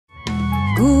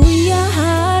Guyyaa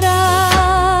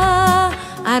haaraa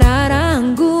araaraan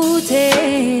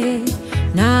guutee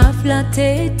naaf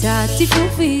laattee taati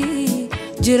fufii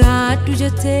jiraadhu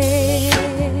jettee.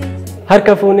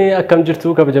 Harka fuunee akkam jirtu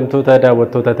kabajamtoota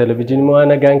daawwattoota televezyiinii mo'aa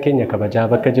nagaan keenya kabajaa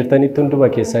bakka jirtanitti hunduma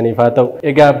keessaniif haa ta'u.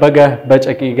 Egaa baga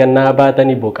bacaqii gannaa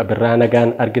baatanii booqa birraa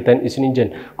nagaan argitan isiniin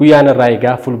jenna. Guyyaan irraa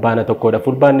egaa fulbaana tokkodha.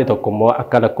 Fulbaanni tokko immoo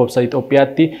akka lakkoofsa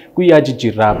Itoophiyaatti guyyaa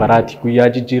jijjiirraa baraati. Guyyaa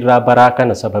jijjiirraa baraa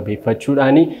kana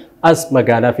sababeeffachuudhaani as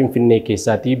magaalaa Finfinnee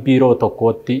keessatti biiroo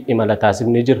tokkotti imala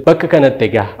taasifnee jira. Bakka kanatti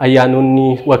egaa ayyaanonni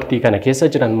waqtii kana keessa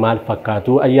jiran maal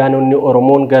fakkaatu? Ayyaanonni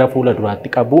Oromoon gara fuula duraatti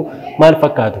qabu maal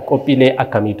fakkaatu? Qophiilee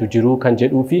akkamiitu jiru kan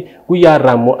jedhuu fi guyyaa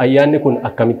irraa immoo ayyaanni kun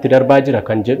akkamitti darbaa jira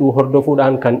kan jedhu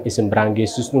hordofuudhaan kan isin biraan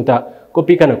geessisnu ta'a.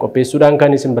 Qophii kana qopheessuudhaan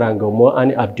kan isin biraan ga'u immoo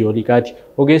ani Abdii Oliikaati.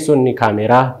 Ogeessonni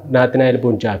kaameeraa Naatinaayil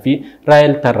Bonjaa fi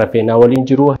Raayil Tarrafeenaa waliin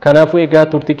jiru. Kanaafuu egaa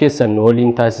turtii keessan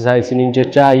waliin taasisaa isiniin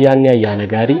jecha ayyaanni ayyaana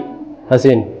gaarii.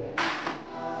 Haseen.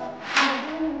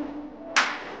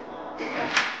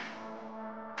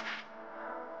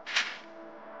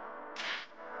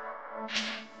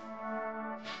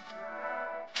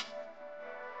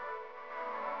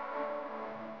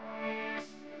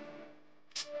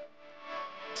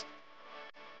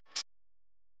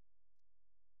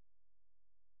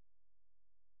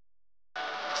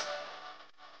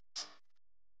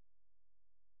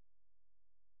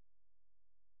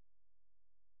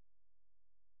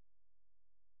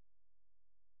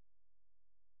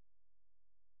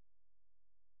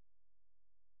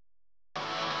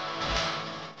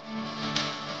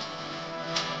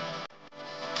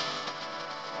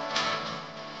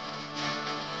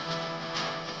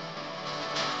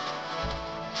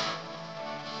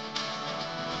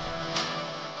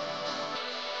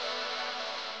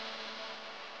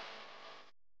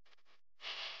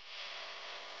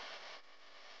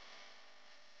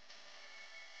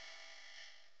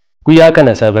 Guyyaa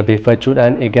kana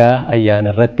sababeeffachuudhaan egaa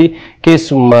ayyaana irratti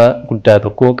keessummaa guddaa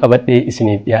tokko qabadhee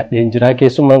isiniif dhiyaadheen jira.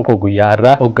 Keessummaan koo guyyaa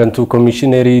irraa hooggantuu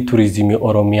Komishinerii Turizimii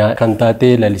Oromiyaa kan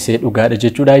taate Lalisee Dhugaadha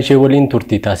jechuudha. Ishee waliin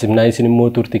turtii taasifnaa, isin immoo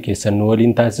turtii keessan nu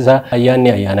waliin taasisaa.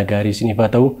 Ayyaanni ayyaana gaarii isiniif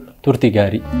haa ta'u. Turtii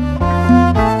gaarii.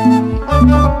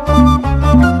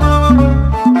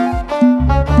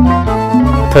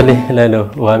 Tole Lalo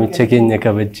waamicha keenya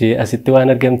kabajjee asitti waan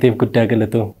argamteef guddaa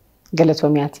galatoom.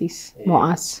 Galatoomiyaatis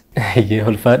mo'aas.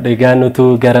 Ulfaadha egaa nutu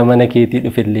gara mana keetii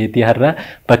dhufilleetii har'a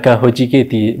bakka hojii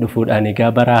keetii dhufuudhaan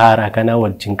egaa bara haaraa kana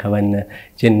wajjin qabanna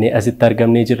jennee asitti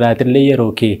argamnee jirraatillee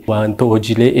yeroo kee wantoota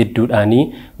hojiilee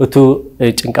hedduudhaanii utuu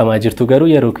cinqamaa jirtu garuu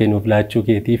yeroo kee nuuf laachuu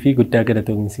keetii fi guddaa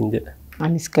galatoomiin jedha.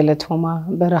 Anis galatooma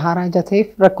bara haaraa jateef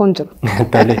rakkoon jiru.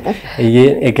 Tole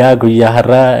egaa guyyaa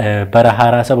har'aa bara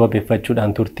haaraa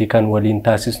sababeeffachuudhaan turtii kan waliin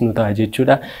taasisnu ta'a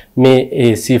jechuudha.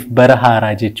 Mee siif bara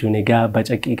haaraa jechuun egaa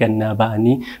bacaqii gannaa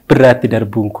ba'anii birraatti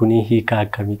darbuun kuni hiika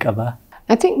akkamii qaba?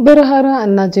 I think bara haaraa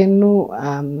annaa jennu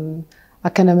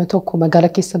akka nama tokko magaalaa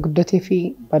keessa guddatee fi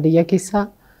baadiyyaa keessa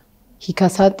hiika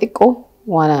isaa xiqqoo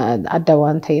waan adda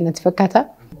waan ta'e natti fakkaata.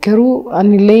 Garuu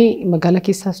anillee magaalaa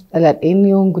keessa dhaladheen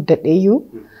yoon guddadheeyyuu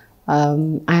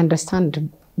I understand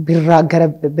birraa gara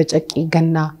bacaqii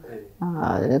gannaa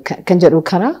kan jedhu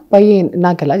kana baay'ee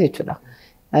naa galaa jechuudha.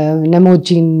 Nama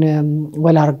wajjin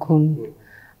wal arguun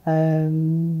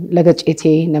laga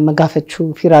ceetee nama gaafachuu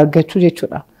fira argachuu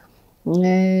jechuudha.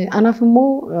 Anaaf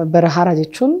immoo bara haaraa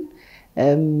jechuun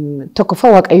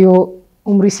tokkoffaa Waaqayyoo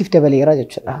umrii siif dabaleera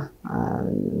jechuudha.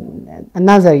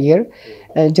 Another year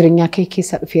jireenyaa kee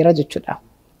keessa dhufeera jechuudha.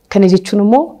 Kana jechuun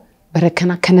immoo bara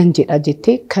kana kanan jedha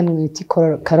jettee kan itti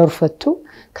karoorfattu,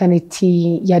 kan itti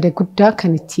yaada guddaa,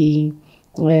 kan itti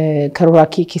karooraa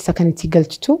kee keessa kan itti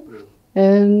galchitu.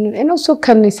 Inni osoo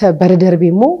kan isa bara darbee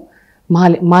immoo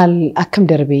maal akkam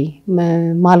darbee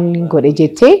maal godhe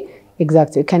jettee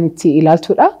exactly kan itti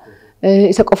ilaaltudha.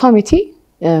 Isa qofaa miti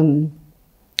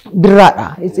birraadha.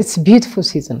 It's beautiful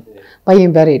season. Baay'ee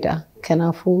bareeda.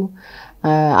 Kanaafuu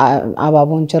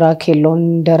abaaboon jira,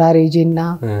 keelloon daraaree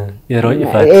jennaa.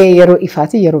 Yeroo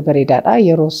ifaati, yeroo bareedaadha.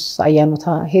 Yeroo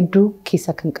ayyaanota hedduu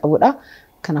keessa kan qabudha.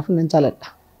 Kanaafuu nan jaaladha.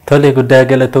 Tole guddaa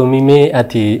galatoomii mee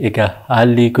ati egaa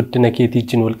haalli guddina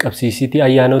keetiitiin wal qabsiisiti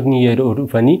ayyaanotni yeroo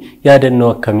dhufanii yaadannoo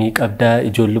akkamii qabdaa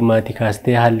ijoollummaatti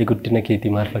kaastee haalli guddina keetii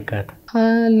maal fakkaata?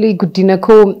 Haalli guddina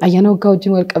koo ayyaana waggaa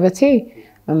wajjin wal qabatee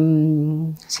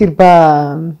sirba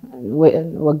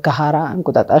waggaa haaraa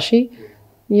Enqoxaaxaashii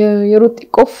yeroo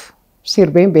xiqqoof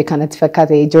sirbeen beekanatti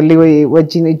fakkaate ijoollee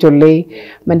wajjin ijoollee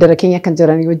mandara keenya kan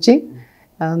jiran wajjin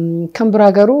kan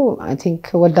biraa garuu I think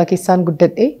waldaa keessaan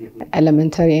guddadhe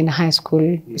elementary and high school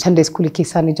Sunday school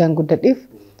keessaan ijaan guddadheef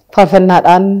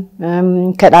faarfannaadhaan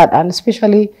kadhaadhaan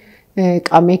especially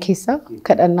qaamee keessa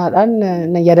kadhannaadhaan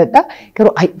na yaadadha.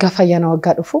 Garuu gaafa ayyaana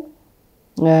waggaa dhufu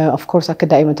of course akka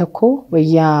daa'ima tokko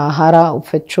wayyaa haaraa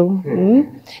uffachuu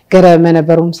gara mana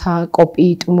barumsaa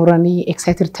qophii xumuranii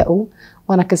excited ta'uu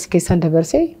waan akkasii keessaan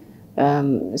dabarsee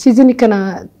seasonii kana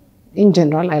in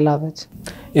general I love it.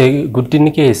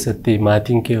 Guddinni keessatti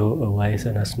maatiin kee waa'ee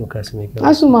sanaas nu kaasmee qaba.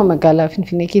 Asuma magaalaa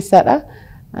Finfinnee keessadha.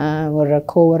 Warra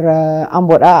koo warra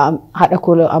Amboodha haadha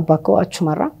koo abbaa koo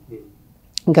achumarra.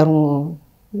 Garuu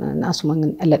asuma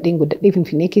alladheen guddadhee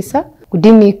Finfinnee keessa.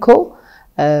 Guddinni koo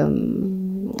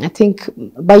I think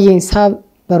baay'een isaa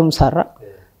barumsaarra.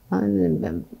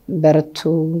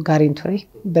 Barattuu gaariin ture.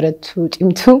 Barattuu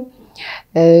cimtuu.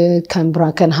 Kan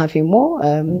biraan kan hafe immoo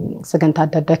sagantaa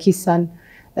adda addaa keessaan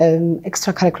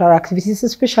extracurricular activities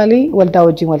especially waldaa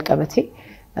wajjin wal qabate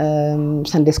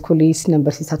Sunday schooliis nan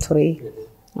barsiisaa ture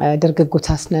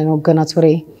dargaggootaas nan hoogganaa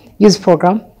ture youth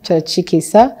program churchii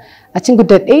keessa achiin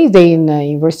guddadhee then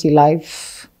university life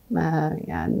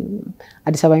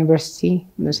Addis Ababa University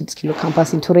 6 kilo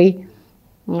campus ture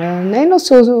and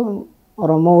also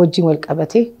Oromoo wajjin wal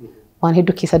qabate waan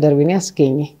hedduu keessa darbinee as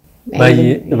geenye.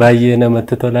 Baay'ee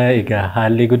namatti tola. Egaa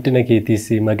haalli guddina keetiis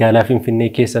magaalaa Finfinnee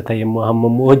keessa ta'e immoo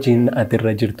hammammoo hojiin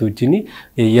atirra jirtu wajjin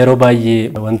yeroo baay'ee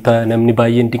wanta namni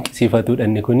baay'een dinqisiifatudha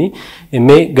inni kuni.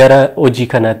 Mee gara hojii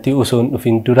kanaatti osoo hin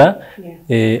dhufin dura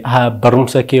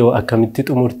barumsa kee akkamitti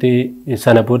xumurtee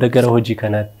sana booda gara hojii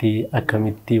kanaatti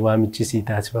akkamitti waamichi sii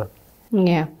taasifame?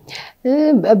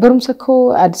 Barumsa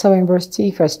koo Addis Ababa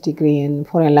University first degree in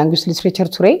foreign language literature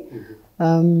ture.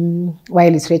 Why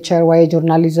literature, why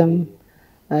journalism,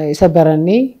 isa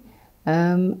barannee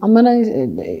amana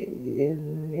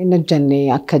in janne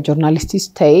akka journalistis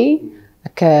ta'e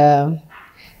akka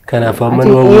kanaaf amman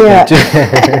waamuu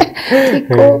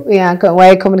xiqqoo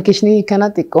why communication kana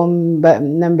xiqqoo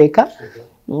nan beeka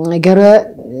gara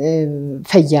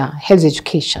fayyaa health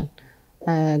education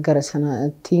gara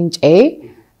sanattiin ce'ee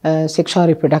sexual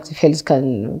reproductive health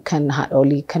kan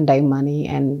haadholii kan daa'immanii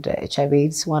and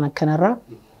HIV/AIDS waan akkanarraa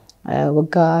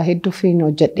waggaa hedduufiin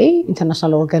hojjedhee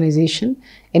international organization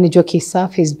NGO keessaa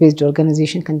faith based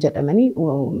organization kan jedhamanii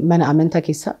mana amantaa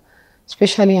keessaa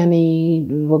especially ani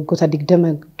waggoota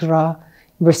 20 dura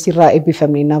university irraa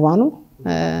eebbifamnee na baanu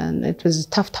it was a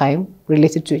tough time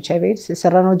related to HIV/AIDS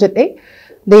sararaan hojjedhee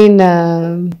then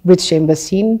British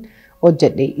Embassy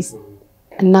hojjedhee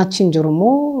Naachin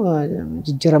jirumoo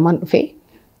jijjiiramaan dhufe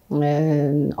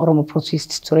Oromoo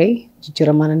protest ture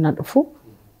jijjiiramaan innaa dhufu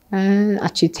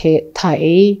achi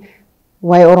taa'ee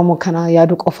waa'ee Oromoo kana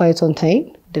yaaduu qofa itoo hin ta'in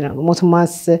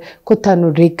mootummaas kottaa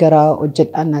nu deeggaraa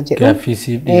hojjedhaannaa jedhu. Gaaffii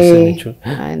siif dhiyeessan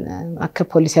jechuudha. Akka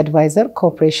policy advisor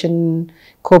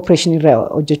cooperation irraa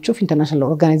hojjechuuf international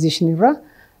organization irraa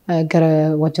gara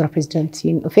waajjira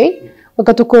pirezidaantiin dhufee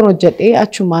waggaa tokkoon hojjedhee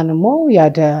achumaan immoo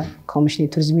yaada Komishinar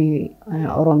Turizimii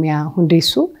Oromiyaa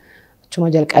hundeessuu achuma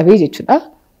jalqabee jechuudha.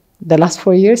 The last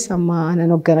 4 years amma nan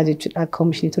hoogganaa jechuudha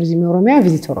Komishinar Turizimii Oromiyaa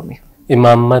Visit Oromiyaa.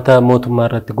 Imaammata mootummaa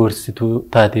irratti gorsituu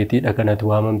taateetiidha kanatti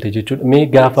waamamte jechuudha. Mee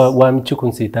gaafa waamichi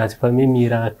kun si taasifamee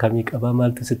miira akkamii qaba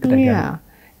maaltu sitti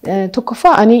dhagahame?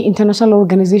 Tokkoffaa ani international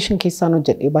organization keessaan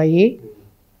hojjedhee baay'ee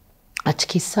achi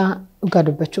keessaa dhugaa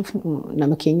dubbachuuf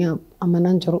nama keenya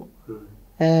amanaan jiru.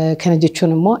 Kana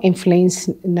jechuun immoo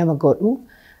influence nama godhu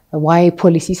waa'ee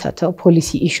policies haa ta'u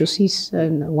policy issues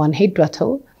waan hedduu haa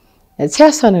ta'u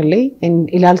siyaasaan illee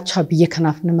ilaalcha biyya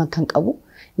kanaaf nama kan qabu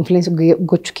influence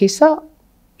gochuu keessaa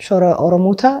shoora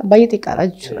Oromoota baay'ee xiqqaadha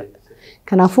jechuudha.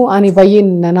 Kanaafuu ani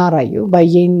baay'een nanaaraayyuu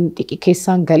baay'een xiqqi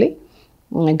keessaan galee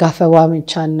gaafa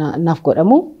waamichaa naaf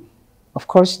godhamu of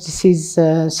course this is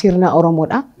sirna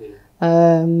Oromoodha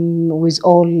with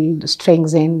all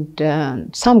strengths and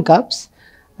some gaps.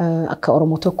 Akka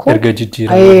Oromoo tokko erga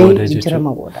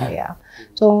jijjiirama booda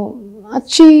so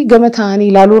achi gama ta'anii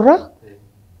ilaaluurra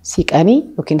siiqanii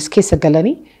yookiin keessa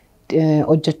galanii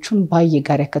hojjechuun baay'ee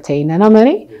gaarii akka ta'e nan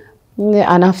amane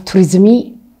anaaf turizimii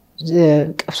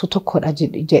qabsoo tokkodha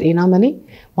jedhee nan amane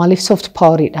maaliif soft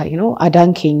poweridha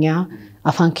adaan keenya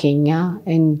afaan keenya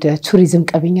and tourism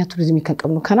qabeenya tourismii kan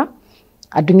qabnu kana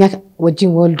addunyaa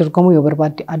wajjin wal dorgomuu yoo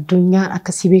barbaadde addunyaan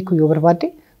akka si beeku yoo barbaadde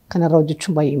kanarra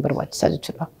hojjechuun baay'ee barbaachisaa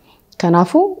jechuudha.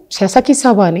 Kanaafuu siyaasa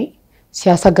keessaa baanee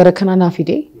siyaasa gara kanaa naaf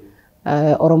fide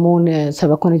Oromoon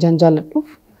saba kun ijaan jaalladhuuf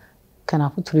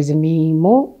kanaafuu turizimii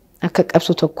immoo akka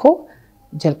qabsoo tokko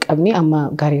jalqabnee amma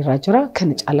gaariirraa jira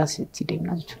kana caalaas itti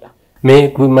deemnaa jechuudha.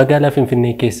 Mee magaalaa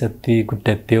Finfinnee keessatti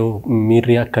guddattee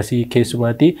miirri akkasii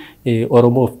keessumaatti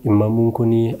Oromoof dhimmamuun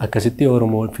kuni akkasitti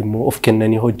Oromoof immoo of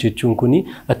kennanii hojjechuun kuni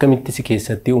akkamitti si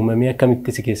keessatti uumamee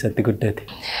akkamitti si keessatti guddate?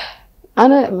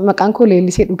 Ana maqaan koo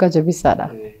Lalisee Dhugaa jabeessaadha.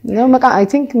 I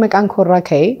think maqaan koo irraa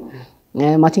ka'ee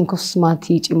maatiin koos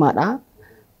maatii cimaadha.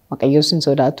 Waaqayyo sin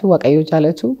sodaatu, waaqayyo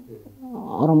jaalatu,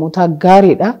 Oromoota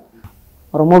gaariidha.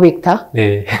 Oromoo beektaa.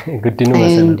 Guddinuma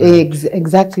sana.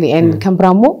 Exactly. And kan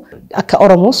biraammoo akka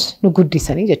Oromoos nu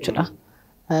guddisanii jechuudha.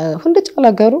 Hunda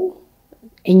caalaa garuu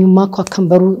eenyummaa koo akkan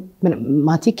baruu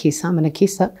maatii keessaa mana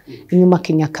keessaa eenyummaa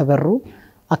keenya akka barru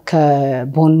akka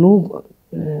boonnuu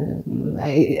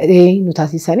nu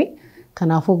taasisanii.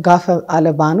 Kanaafuu gaafa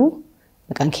ala baanu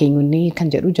maqaan keenyonni kan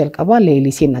jedhu jalqabaa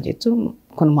Lalisee na jettu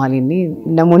kun maalinni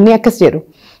namoonni akkas jedhu.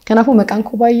 Kanaafuu maqaan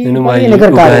koo baay'ee na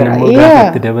gargaara.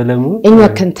 Eenyu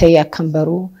akkan ta'e akkan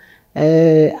baruu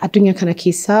addunyaa kana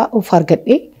keessaa of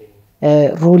argadhee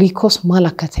roolii koos maal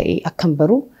akka ta'e akkan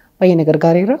baruu baay'ee na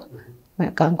gargaareera.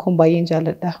 Maqaan koo baay'een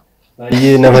jaalladha.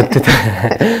 Baay'ee namatti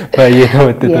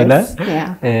tola.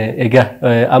 Egaa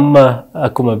amma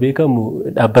akkuma beekamu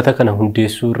dhaabbata kana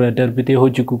hundeessuurra darbitee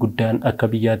hojii guguddaan akka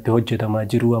biyyaatti hojjetamaa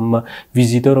jiru amma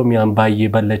viizita Oromiyaan baay'ee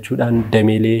ballachuudhaan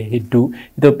dameelee hedduu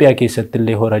Itoophiyaa keessatti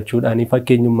illee horachuudhaan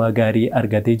fakkeenyummaa gaarii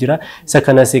argatee jira. Isa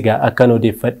kanas egaa akkan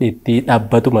odeeffadheetti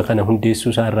dhaabbatuma kana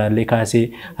hundeessuu isaarraallee kaasee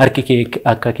harki kee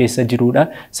akka keessa jirudha.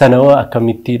 Sanawoo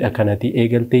akkamittiidha kanatti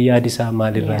eegaltee yaadisaa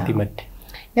maalirraati madde?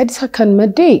 Yaadisaa kan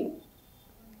maddee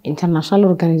international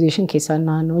organization keessa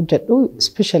naannoo jedhu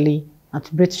especially at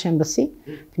British Embassy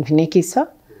Finfinnee keessa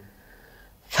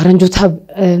faranjoota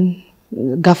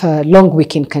gaafa long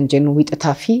weekend kan jennu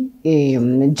wiixataa fi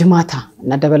jimaata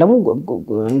na dabalamu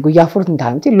guyyaa afur hin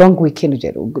taa'amti long weekend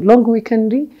jedhu long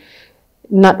weekend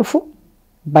na dhufu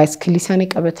baayiskilii isaanii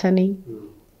qabatanii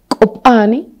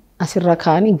qophaa'anii asirra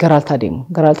kaa'anii Garaaltaa deemu.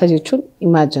 Garaaltaa jechuun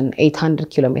imagine 800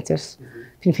 kilometers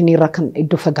Finfinnee irraa kan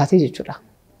iddoo fagaatee jechuudha.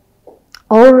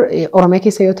 Or Oromia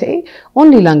keessa yoo ta'e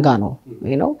only Langano,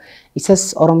 you know, isas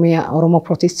Oromo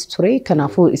protest ture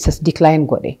kanaafuu isas decline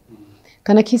godhe.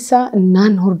 Kana keessa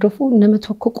naan hordofuu nama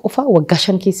tokko qofa waggaa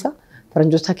 5 keessa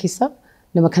faranjoota keessa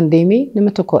nama kan deeme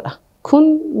nama tokkodha. Kun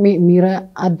miira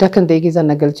adda kan ta'e keessa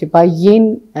nagalche baay'een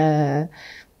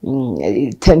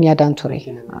tan yaadaan ture.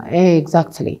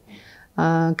 Exactly.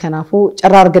 Kanaafuu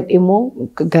carraa argadhe immoo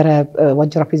gara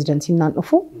wajjira pirezidantii naan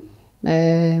dhufu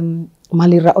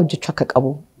maalirraa hojjechuu akka qabu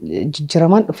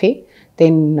jijjiiramaan dhufee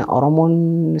then Oromoon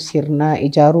sirna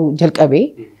ijaaruu jalqabee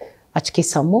achi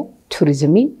keessa immoo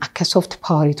turizimiin akka soft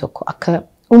power tokko akka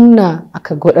humna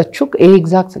akka godhachuu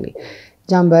exactly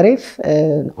jambareef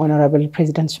honorable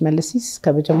president Shimallis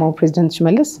kabajamoo president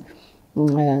Shimallis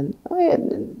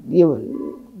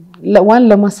waan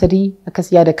lama sadii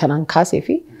akkas yaada kanaan kaasee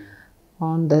fi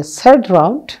on the third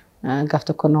round gaaf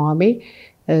tokko nawaamee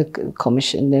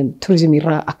Komishinar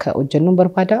Turizimiirraa akka hojjennuun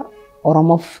barbaada.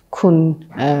 Oromoof kun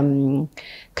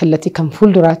kallattii kan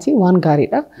fuulduraati waan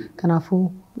gaariidha. Kanaafuu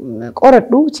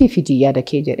qoradhu TFD yaada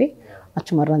kee jedhee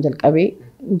achumarraan jalqabee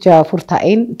 6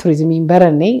 taa'een turizimiin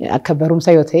barannee akka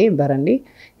barumsa yoo ta'e barannee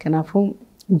kanaafuu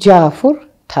 6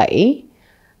 taa'ee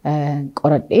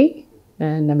qoradhee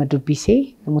nama dubbisee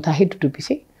namoota hedduu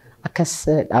dubbisee akkas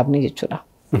dhaabne jechuudha.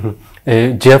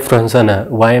 Jeffran sana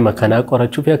waa'ee makanaa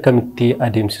qorachuu fi akkamitti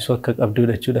adeemsisuu akka qabdu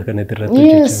jechuudha kana irratti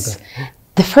hojjechuudha. Yes.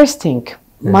 The first thing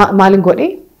maalin godhe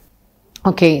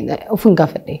okay ofin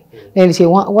gaafadhe Lalisee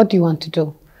what do you want to do?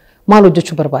 Maal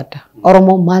hojjechuu barbaadda?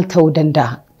 Oromoo maal ta'uu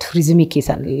danda'a? Turizimii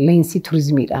keessa leensii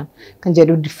turizimiidhaan kan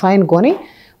jedhu define goone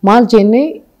maal jenne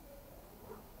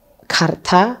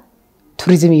kaartaa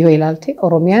turizimii yoo ilaalte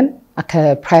Oromiyaan akka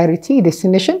priority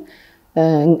destination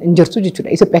injirtu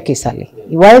jechuudha Itoophiyaa keessallee.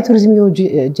 Waa'ee turizimii yoo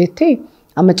jettee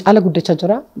amma caala guddachaa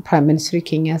jira Prime Minister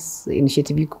Kenya's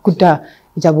initiative guddaa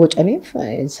ija bocaniif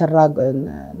sarraa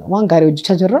waan gaarii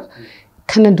hojjechaa jira.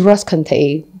 Kana duraas kan ta'e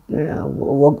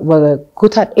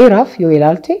waggoota dheeraaf yoo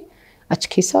ilaalte achi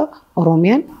keessa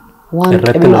Oromiyaan waan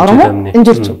qabna Oromoo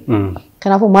injirtu.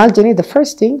 Kanaafuu maal jennee the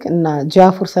first thing na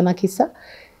 6 sana keessa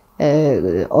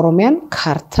Oromiyaan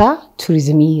kaartaa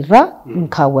turizimiirraa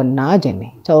kaawwannaa jenne.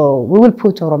 So we will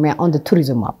put Oromia on the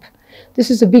tourism map.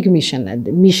 This is a big mission.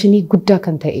 Missionii guddaa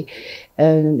kan ta'e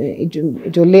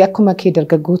ijoollee akkuma kee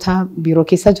dargaggoota biiroo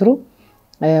keessa jiru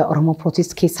Oromoo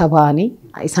protest keessa ba'anii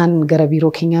isaan gara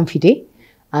biiroo keenyaan fidee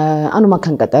anuma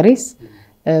kan qaxarees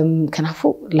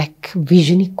kanaafuu like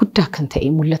visionii guddaa kan ta'e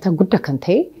mul'ata guddaa kan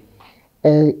ta'e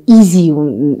easy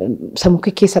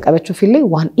samuke keessa qabachuuf illee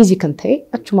waan easy kan ta'e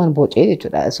achumaan bocee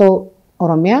jechuudha. So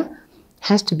Oromia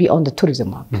has to be on the tourism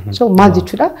map. So maal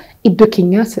jechuudha iddoo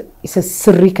keenya isa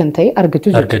sirrii kan ta'e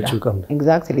argachuu jechuudha.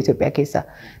 Exactly Itoophiyaa keessa.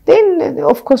 Then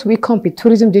of course we compete.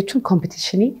 Tourism jechuun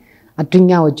competitionii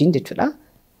addunyaa wajjin jechuudha.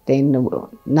 Then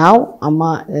now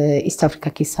amma East Africa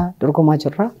keessa dorgomaa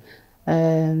jirra.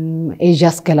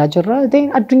 Asia's galaa jirra.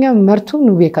 Then addunyaa martuu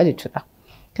nu beekaa jechuudha.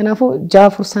 Kanaafuu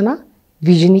 6 sana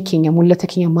visionii keenya mul'ata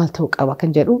keenya maal ta'uu qaba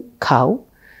kan jedhu kaa'u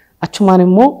achumaan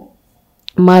immoo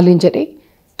maaliin jedhee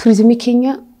turizimii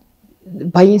keenya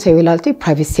baay'een isaa yoo ilaalte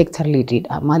private sector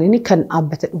leadidha maaliin kan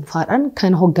dhaabbata dhuunfaadhaan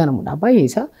kan hoogganamudha baay'ee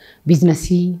isaa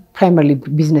biizinasii primarily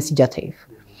biizinasii jaateef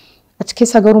achi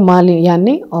keessa garuu maaliin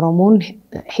yaanne Oromoon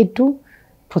hedduu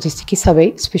protestii keessa ba'e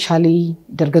especially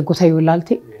dargaggoota yoo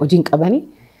ilaalte hojiin qabanii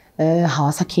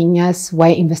hawaasa keenyaas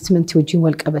waa'ee investimentii hojiin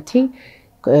wal qabatee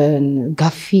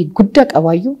gaaffii guddaa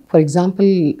qabaayyuu for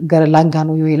example gara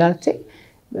Laangaanoo yoo ilaalte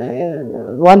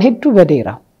waan hedduu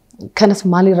badeera kanas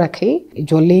maalirraa ka'e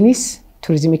ijoolleenis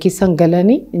turizimii keessan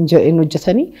galanii hin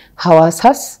hojjetanii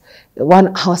hawaasaas waan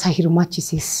hawaasaa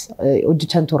hirmaachises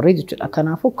hojjechaa turre jechuudha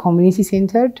kanaafuu community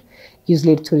centered youth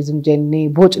led tourism jennee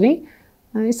bocnee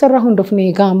isarraa hundofnee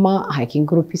egaa amma hiking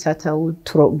group isaa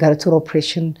ta'u gara tour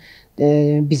operation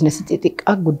business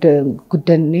xixiqqaa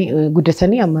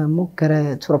guddatanii amma immoo gara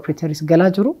tour operators galaa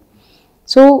jiru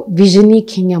so visionii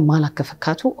keenya maal akka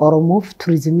fakkaatu Oromoof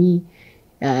turizimii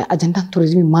ajandaan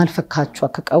turizimii maal fakkaachuu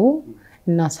akka qabu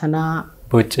እና ሰና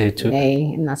ቦጭ jechuudha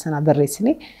እና ሰና በሬስኔ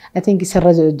I think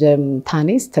isarra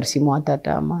taanis tarsimoo adda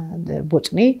addaa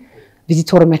bocne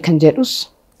visitor mekanjedus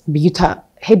biyuta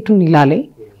hedduun ilaale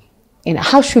and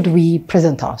how should we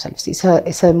present ourselves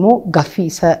isa mo gaffi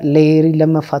isa layeri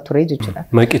lammaffaa ture jechuudha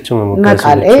maqichuma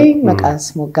maqas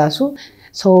moggaasu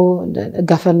so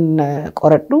gafan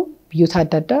qoradhu biyuta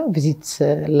adda addaa visit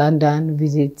London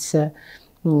visit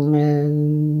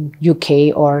UK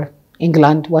or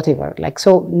England, whatever. Like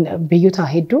so, biyuta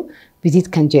heddu visit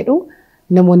kan jedhu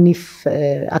namoonni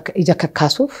ija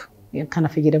kakkaasuuf kana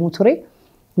fayyadamu ture.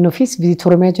 Nofis visit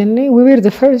Oromiyaa jenne we were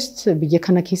the first biyya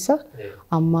kana keessa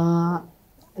amma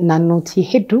naannooti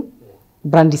heddu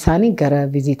brand isaanii gara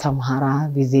visit Amhara,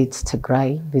 visit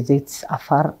Tigray, visit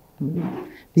Afar,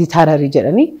 visit Harari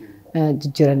jedhanii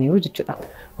jijjiiraniiru jechuudha.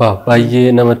 Waaw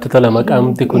baay'ee namatti tola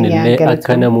maqaamti kun illee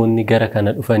akka namoonni gara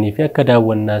kana dhufanii fi akka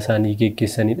daawwannaa isaanii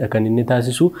geggeessanidha kan inni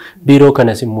taasisu biiroo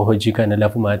kanas immoo hojii kana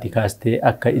lafumaati kaastee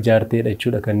akka ijaarteedha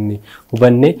jechuudha kan inni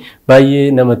hubanne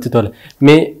baay'ee namatti tola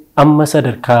mee amma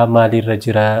sadarkaa maaliirra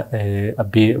jira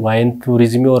waa'een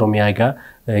turizimii Oromiyaa egaa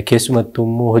keessumattuu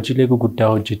immoo hojiilee gurguddaa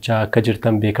hojjechaa akka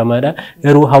jirtan beekamaadha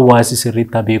garuu hawaasi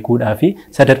sirriitti beekuudhaa fi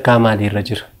sadarkaa maaliirra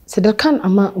jira sadarkaan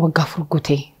amma waggaa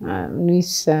furgutee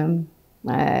nuus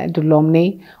Dulomne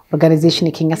organization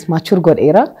Kenya's mature god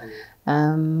era.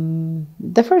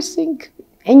 The first thing,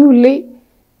 annually,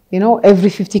 you know, every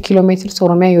 50 kilometers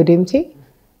Oromia yodemte.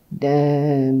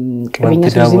 Kabina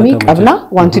Turizimii qabna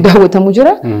want to daawwata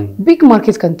mujira big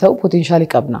market kan ta'u potentially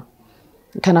qabna.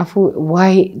 Kanafu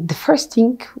why the first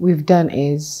thing we've done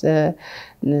is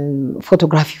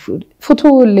photography food. Photo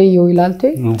le yo ilalte.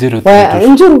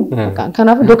 Injiru.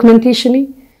 Kanafu documentation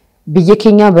biyya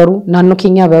keenya baru naannoo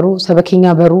keenya baru saba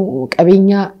keenya baru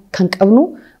qabeenya kan qabnu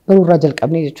baru rajal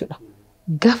qabne jechuudha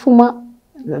gafuma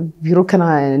biiroo kana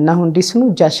na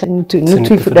hundisnu jaasha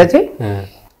nuti fudhate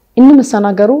inni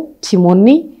masana garu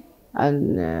timonni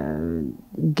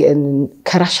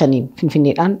karashani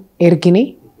finfinneedhaan ergine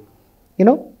you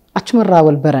know achumarraa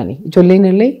wal barani ijoolleen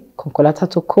illee konkolaataa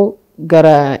tokko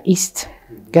gara east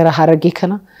gara Harargee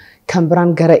kana kan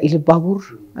biraan gara Ilbaabur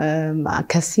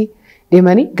akkasi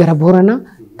deemanii gara Boorana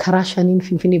karaa shaniin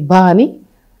finfinnee baanii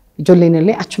ijoolleen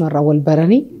illee achumarraa wal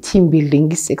baranii team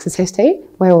building exercise ta'e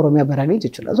waa'ee Oromiyaa baranii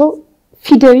jechuudha so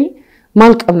fiderii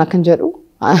maal qabna kan jedhu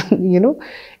you know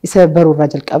isa baruurraa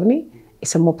jalqabne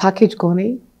isa immoo package goone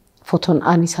fotoon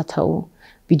aanis haa ta'u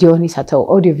viidiyoonis haa ta'u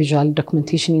audio visual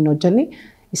documentation hin hojjenne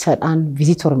isaadhaan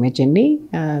visit Oromiyaa jennee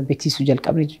beeksisuu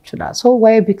jalqabne jechuudha so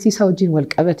waa'ee beeksisaa wajjin wal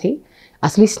qabate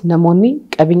at least namoonni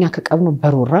qabeenya akka qabnu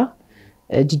baruurraa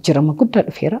jijjiirama guddaa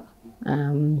dhufeera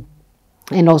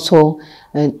and also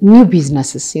new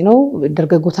businesses you know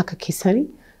dargaggoota akka keessanii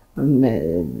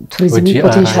tourismii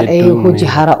potential hojii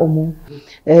haaraa uumuu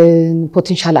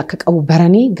potential akka qabu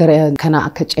baranii gara kana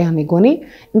akka ce'ame goone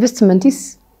investmentis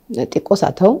xiqqoos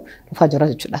haa ta'u dhufaa jira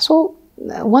jechuudha so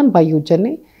waan baay'ee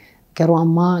hojjenne garuu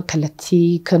amma kallattii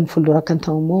kan fuuldura kan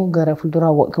ta'u immoo gara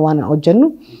fuuldura waan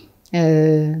hojjennu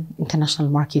international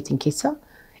marketing keessa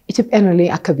Itoophiyaan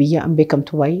illee akka biyya an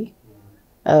beekamtu baay'ee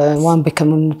waan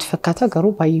beekamu nuti fakkaata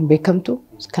garuu baay'ee beekamtu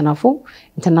kanaafuu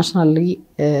internationally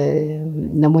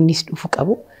namoonni dhufu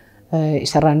qabu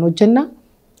isarraan hojjenna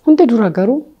hunda dura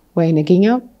garuu waa'ee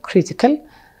nageenyaa critical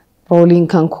rolling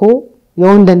kan koo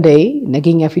yoo hin danda'e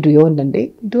nageenyaa fiduu yoo hin danda'e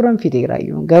duraan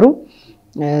fideeraayyuu garuu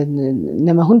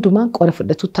nama hundumaa qooda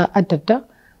fudhatu adda addaa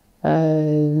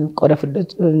qooda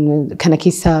fudhatu kana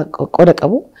keessaa qooda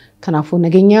qabu kanaafuu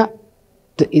nageenyaa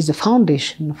is a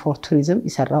foundation for tourism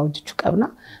isarraa hojjechuu qabna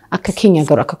akka Kenya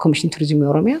garuu akka Komishinar Turizimii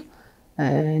Oromiyaa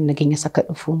nageenyas akka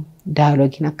dhufu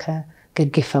dialogiin akka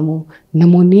gaggeeffamu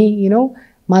namoonni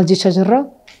maal jecha jirra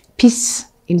peace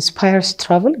inspires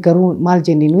travel garuu maal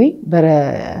jenni bara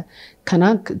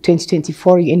kana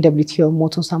 2024 UNWTO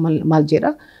mooton sa maal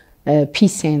jedha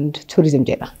peace and tourism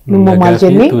jedha numo maal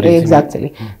jenni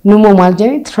exactly numo maal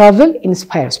jenni travel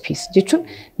inspires peace jechuun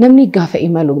namni gaafa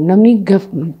imalu namni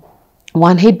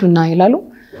waan heddunaa ilaalu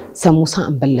samuusaa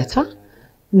amballata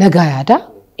nagaa yaada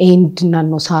and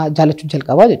naannoo isaa jaalachuu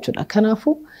jalqabaa jechuudha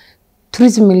kanaafu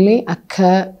turizimillee akka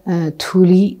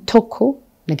tuulii tokko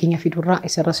nageenya fidurraa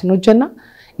isarra sin hojjenna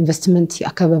investmentii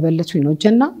akka babal'atu hin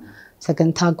hojjenna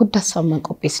sagantaa guddaa samman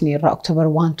qopheessineerra October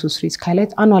 1 to 3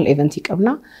 skylight annual event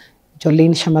qabna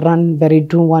ijoolleen shamarran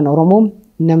bareedduun waan Oromoo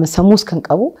nama samuus kan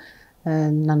qabu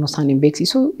naannoo isaanii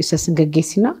beeksisu isas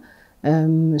gaggeessina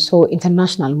so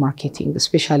international marketing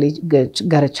especially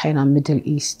gara China Middle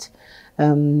East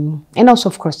and also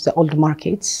of course the old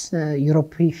markets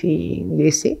Europe fi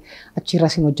USA achirra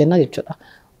sin hojjenna jechuudha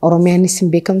Oromiyaanis hin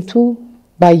beekamtu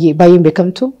baay'een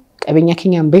beekamtu qabeenya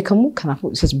keenyaan beekamu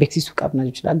kanaafuu isas beeksisuu qabna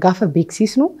jechuudha gaafa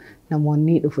beeksisnu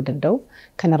namoonni dhufuu danda'u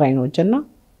kanarraa hin hojjenna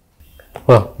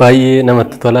baay'ee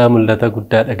namatti tola mul'ata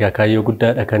guddaadha gaakaayyoo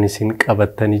guddaadha kan isin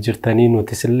qabattanii jirtanii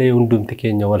nutis illee hundumti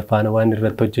keenya wal faana waan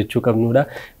irratti hojjechuu qabnudha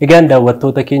egaan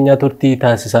daawwattoota keenya turtii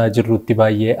taasisaa jirrutti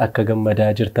baay'ee akka gammadaa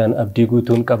jirtan abdii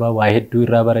guutuun qaba waa hedduu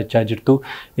irraa barachaa jirtu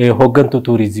hooggantuu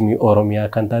tuurizimii Oromiyaa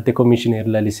kan taate Komishinar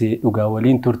Lalisee Dhugaa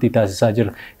waliin turtii taasisaa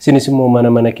jirra isinis immoo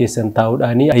mana keessan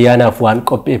taa'uudhaanii ayyaanaaf waan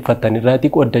qopheeffatan irraati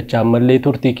qoddachaa ammallee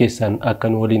turtii keessan akka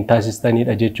nu waliin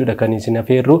taasistanidha jechuudha kan isin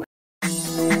afeerru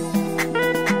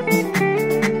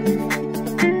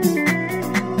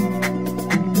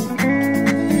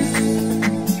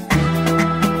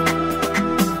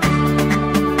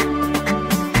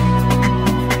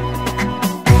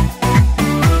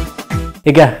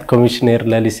Ega Komishinar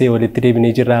Lalisee walitti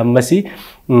deebinee jirra ammasi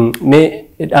mee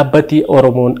dhaabbati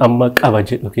Oromoon amma qaba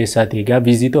jedhu keessaati egaa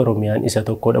viizit Oromiyaan isa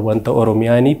tokkodha wanta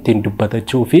Oromiyaan ittiin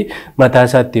dubbatachuu fi mataa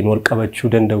isaatti wal qabachuu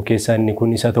danda'u keessaa inni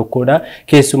kun isa tokkodha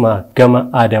keessumaa gama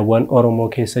aadaawwan Oromoo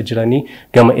keessa jiranii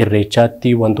gama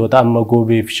irreechaatti wantoota amma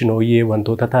goobee fi shinooyyee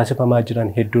wantoota taasifamaa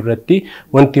jiran hedduu irratti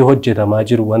wanti hojjetamaa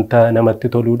jiru wanta namatti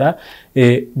toludha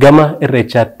gama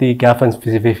irreechaatti gaafa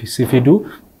fidu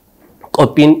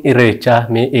qophiin irreechaa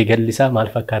mee eegallisaa maal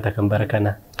fakkaata kan bara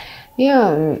kana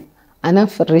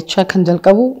Anaaf irreechaa kan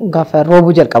jalqabu gaafa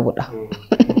roobuu jalqabudha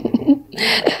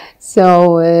so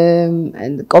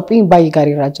qophiin baay'ee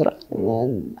gaarii irraa jira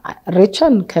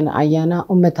irreechaan kan ayyaana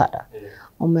ummataadha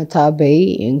ummataa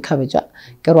bahee kabaja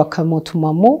garuu akka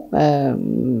mootummaa immoo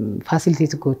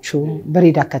faasilitii gochuu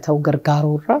bareedaa akka ta'u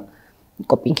gargaaruu irra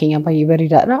qophiin keenya baay'ee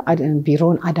bareedaadha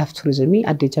biiroon aadaa fi turizimii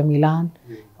adde Jamilaan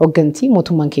hooggantii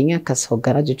mootummaan keenya akkas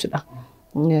hooggana jechuudha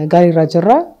gaarii irraa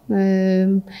jirra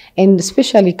and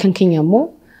especially kan keenya immoo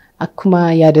akkuma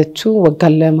yaadattu waggaa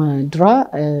 2 dura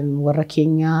warra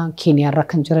keenya Keenyaa irraa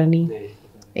kan jiranii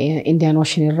Indian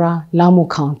Ocean irraa Lamu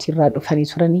County irraa dhufanii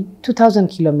turanii 2000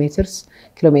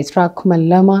 kilomeetira akkuma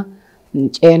 2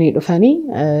 ce'anii dhufanii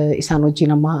isaan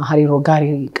wajjin amma hariiroo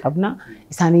gaarii qabna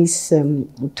isaanis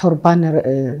torban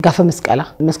gaafa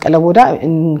masqala booda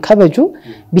kabaju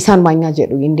bisaan maanyaa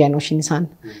jedhu Indian Ocean isaan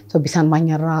so bisaan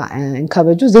maanyaa irraa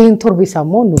kabaju zeeyin torbi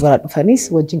isaammoo nu bira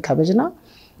dhufanis wajjin kabajna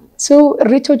so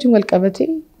irreecha wajjin wal qabate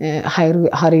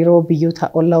hariiroo biyyoota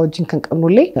ollaa wajjin kan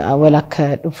qabnullee wal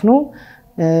akka dhufnu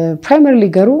primarily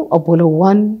garuu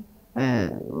obbolowwan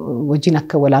wajjin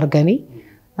akka wal arganii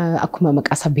akkuma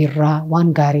maqasa birraa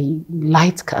waan gaarii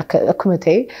light akkuma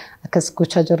ta'e akkas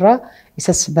gochaa jirra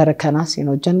isas barakanaas hin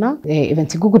hojjenna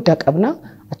eventii guguddaa qabna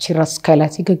achirras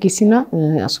kaalaatii gaggeessina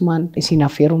asumaan isin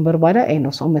affeeruun barbaada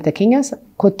eenos uummata keenyas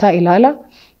kottaa ilaala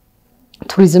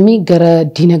turizimii gara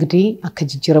dinagdee akka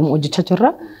jijjiiramu hojjechaa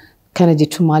jirra kana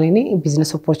jechuun maaliini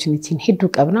business opportunity hedduu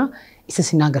qabna isa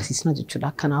sin agarsiisna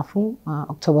jechuudha kanaafuu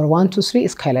October 1 to 3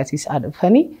 skylights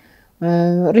adfani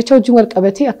richa wajjin wal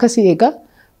qabatee akkasii eega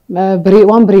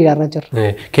waan bareedaa irra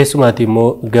jirra keessumaati immoo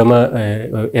gama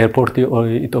airportii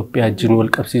Itoophiyaa wajjin wal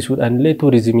qabsiisuudhaan illee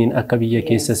turizimiin akka biyya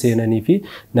keessa seenanii fi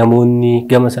namoonni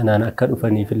gama sanaan akka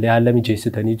dhufaniif illee haala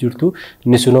mijeessitanii jirtu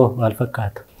inni sunoo maal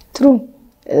fakkaata True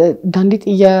daandii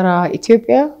xiyyaaraa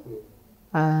Itoophiyaa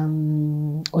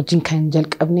wajjin kan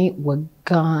jalqabne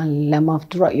waggaa 2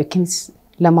 dura yookiin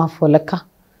 2 walakkaa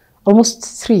almost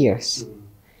 3 years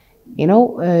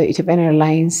Ethiopian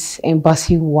Airlines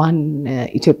Embassy One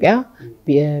Ethiopia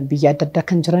biyya adda addaa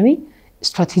kan jiranii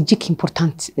strategic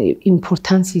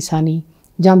importance isaanii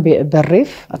jambe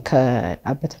barreef akka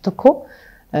dhaabbata tokko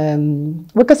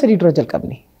waggaa 3 dura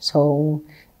jalqabne so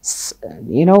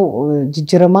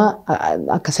jijjiirama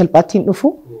akka salphaatti hin dhufu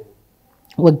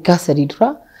waggaa sadii dura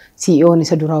CEO ni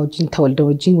isa dura wajjin tawalda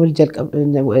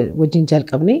wajjin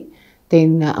jalqabne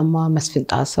then amma Masfin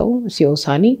Xaasaw CEO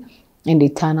isaanii inni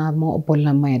taana immoo obbo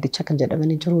Lammaa Yaadicha kan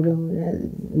jedhamanii jiru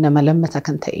nama lammata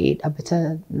kan ta'e dhaabbata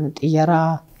xiyyaara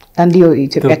daandii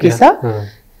Itoophiyaa keessa.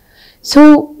 So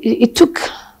it took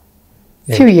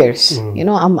few years, you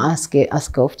know, I'm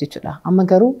ask of jechuudha. Amma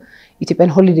garuu Ethiopian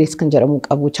holidays kan jedhamu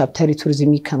qabu chapter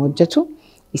Turizimiin kan hojjetu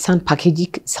isaan package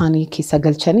isaanii keessa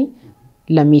galchanii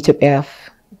lammii Itoophiyaaf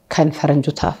kan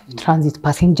faranjotaaf transit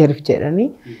passenger jedhanii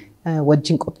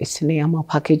wajjin qopheessine amma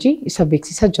package isa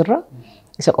beeksisa jirra.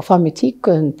 Isa qofa miti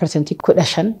percentage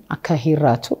 15 akka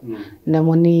hirraatu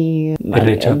namoonni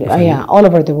all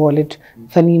over the world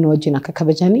faniin wajjin akka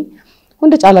kabajanii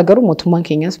hunda caala garuu mootummaan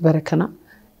keenyas bara kana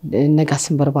nagaas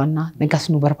barbaanna nagaas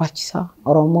nu barbaachisa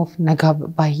oromoof nagaa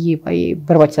baay'ee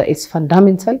barbaachisa is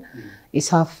fundamental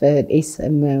isaaf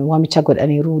waamicha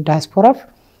godhaniiru diasporaaf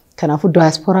kanaafuu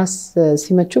diasporas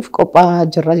simachuuf qophaa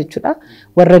jirra jechuudha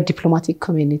warra diplomatic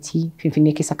community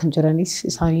finfinnee keessa kan jiranis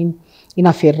isaaniin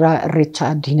inaafeerraa irreecha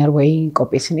diinar wayii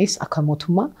qopheessinis akka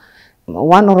mootummaa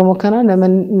waan oromoo kana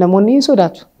namoonni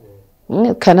sodaatu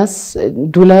kanas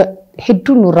dula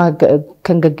hedduu nurraa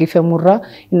kan gaggeeffamurraa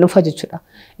hin dhufa jechuudha.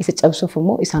 Isa cabsuuf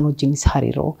immoo isaan wajjin isa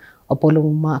hariiroo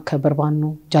obbolummaa akka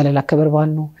barbaannu jaalala akka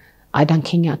barbaannu aadaan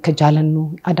keenya akka jaalannu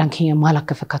aadaan keenya maal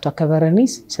akka fakkaatu akka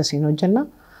baranis isa siin hojjenna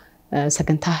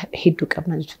sagantaa hedduu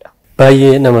qabna jechuudha.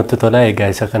 Baay'ee namatti tola egaa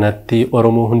isa kanatti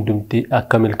Oromoo hundumti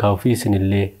akka milkaa'uu fi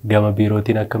isinillee gama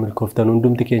biirootiin akka milkooftan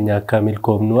hundumti keenya akka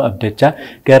milkoofnu abdachaa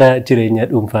gara jireenya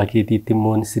dhuunfaa keetiitti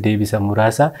immoo si deebisan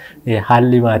muraasa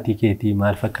haalli maatii keetii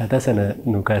maal fakkaata sana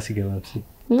nu kaasi gabaabsi.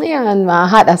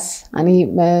 Haadhas ani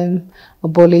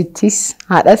obboleettis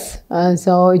haadhas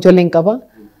so ijoolleen qaba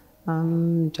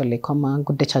ijoollee koma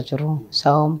guddachaa jiru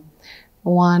so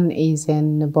one is in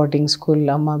boarding school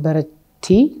amma baratti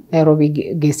Nairobi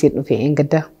geessin dhufe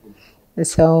engada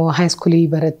so high school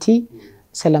baratti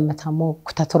salamatamoo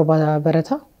kutaa torba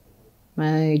barata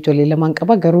ijoollee lamaan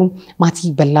qaba garuu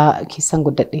maatii bal'aa keessan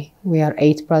guddadhe we are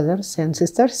 8 brothers and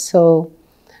sisters so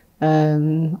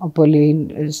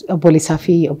obboleessaa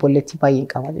fi obboleettii baay'een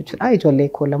qaba jechuudha ijoollee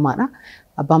koo lamaadha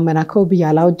abbaan manaa koo biyya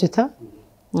alaa hojjeta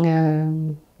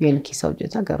keessa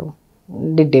hojjeta garuu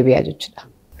deddeebi'aa jechuudha.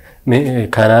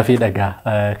 Kanaafi dhagaa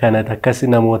kanat akkas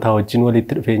namoota wajjin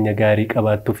walitti dhufeenya gaarii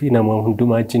qabaattuu fi namoota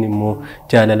hundumaa wajjin immoo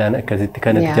jaalalaan akkasitti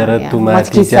kanatti jarattu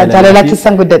maatii jaalala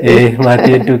keessan guddadhe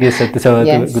maatii hedduu keessatti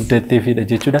sababa guddatteefidha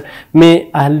jechuudha. Mee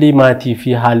haalli maatii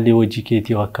fi haalli hojii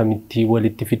keetii akkamitti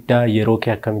walitti fiddaa yeroo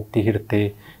kee akkamitti hirtee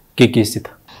geggeessita?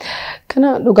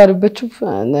 Kana dhugaa dubbachuuf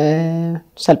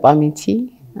salphaa miti.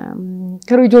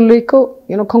 Garuu ijoollee koo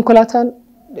konkolaataan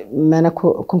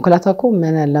konkolaataa koo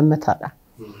mana lammataadha.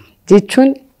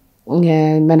 Jechuun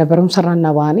mana barumsarraa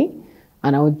na baanii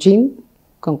ana wajjin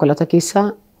konkolaataa keessa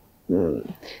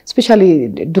especially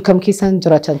dukam keessaan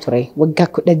jiraachaa ture waggaa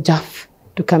 16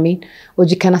 dukamiin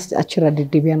hojii kanas achirra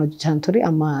deddeebi'aan hojjechaa ture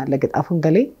amma laga xaafuun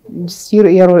galee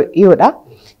yeroodha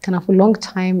kanaafuu long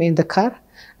time in the car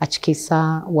achi keessa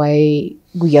waa'ee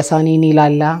guyyaa isaanii ni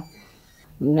ilaalla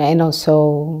and also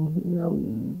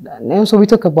we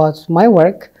talk about my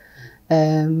work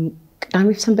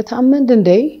qadaamiif sanbata amma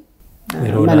danda'e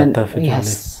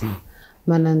yes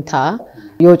mananta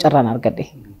yoo carraan argadhe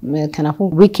kanaafuu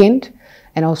weekend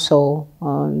and also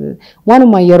one of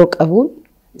my yeroo qabuun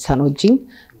isaan wajjin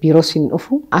biiroo siin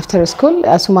dhufu after school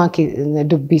asuma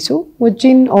dubbisu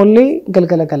wajjin ollee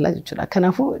galgala gallaa jechuudha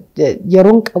kanaafuu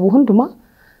yeroon qabu hundumaa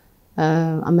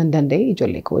amman danda'e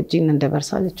ijoollee koo wajjin nan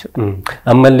dabarsaa jechuudha.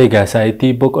 Ammallee egaa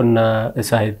saayitii boqonnaa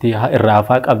saayitii irraa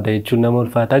hafaa qabda jechuun nama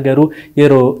ulfaata garuu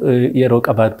yeroo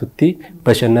qabaattutti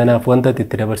bashannanaaf wanta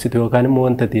itti dabarsitu yookaan immoo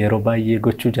wanta yeroo baay'ee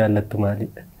gochuu jaallattu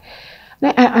maalidha?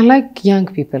 I like young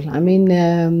people. I mean,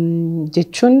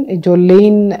 jechuun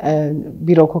ijoolleen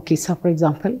biiroo koo keessa for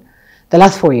example the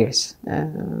last 4 years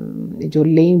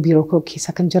ijoolleen biiroo koo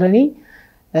keessa kan jiranii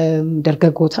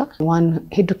dargagoota waan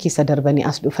hedduu keessa darbanii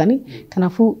as dhufanii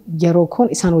kanaafuu yeroo koon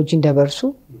isaan wajjin dabarsu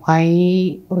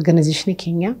waa'ee organizationii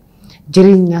keenya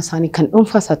jireenya isaanii kan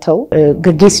dhuunfaas haa ta'u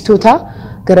gaggeessitoota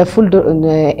gara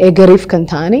eegariif kan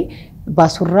ta'anii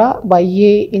baasurraa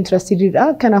baay'ee interestedidha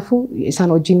kanaafuu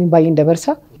isaan wajjin baay'een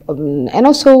dabarsa and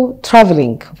also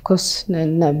traveling of course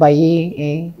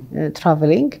baay'ee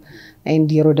traveling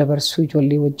and yeroo dabarsu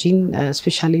ijoollee wajjin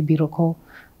especially biiroo koo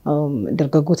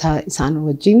dargagoota isaan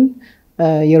wajjin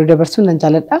yeroo dabarsuun nan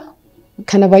jaaladha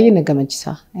kana baay'ee na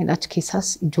gammachiisa achi keessaas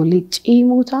ijoollee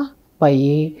ciimoota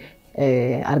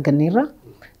baay'ee arganneerra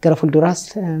gara fuulduraas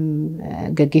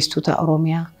gaggeessitoota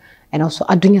Oromiyaa and also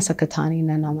addunyaas akka ta'anii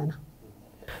nan amana.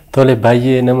 Tole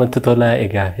baay'ee namatti tola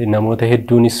egaa namoota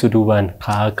hedduunis duubaan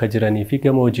kaa akka jiranii fi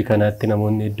gama hojii kanaatti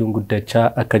namoonni hedduun guddachaa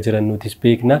akka jiran nutis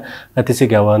beekna. Atis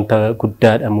egaa wanta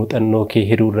guddaadha muuxannoo kee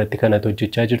hiruu irratti kanatu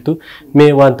hojjechaa jirtu.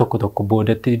 Mee waan tokko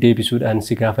boodatti deebisuudhaan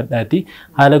si gaafadhaati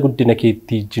haala guddina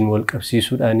keetti wajjin wal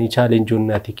qabsiisuudhaan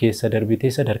chaalenjoonni ati keessa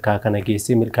darbitee sadarkaa kana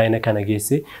geesse milkaa'ina kana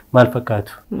geesse maal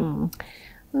fakkaatu?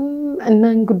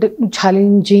 Annaan guddatu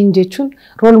chaalenjiin jechuun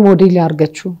rool moodeelii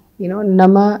argachuu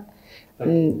nama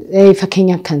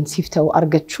fakkeenya kan siif ta'u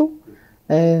argachuu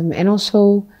and also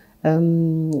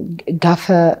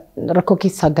gaafa rakkoo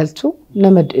keessaa galtu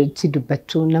nama si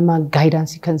dubbattu nama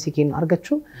gaayidaansii kan si kennu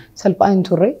argachuu salphaa hin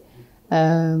turre.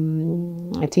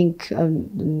 I think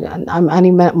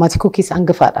ani maatii koo keessa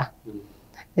hangafaadha.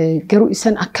 Garuu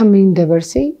isaan akkamiin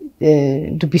dabarsee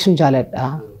dubbisuun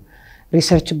jaaladha.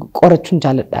 Research qorachuun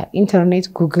jaaladha.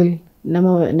 Internet Google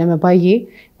nama baay'ee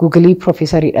Googleii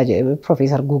profeesariidha jedhama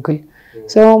profeesar Google.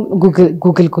 So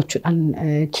Google gochuudhaan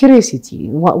curiosity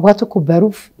waa tokko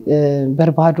baruuf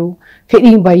barbaadu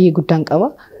fedhii baay'ee guddaan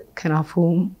qaba.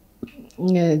 Kanaafuu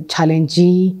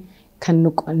chaalenjii kan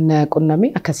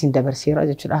qunname akkasiin dabarseera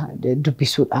jechuudha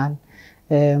dubbisuudhaan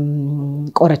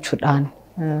qorachuudhaan.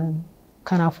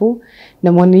 Kanaafuu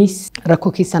namoonni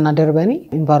rakkoo keessaa darbanii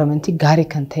environmentii gaarii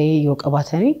kan ta'e yoo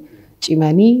qabaatanii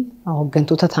cimanii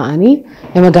hooggantoota ta'anii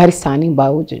nama gaarii ta'anii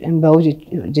baa'uu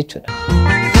jechuudha.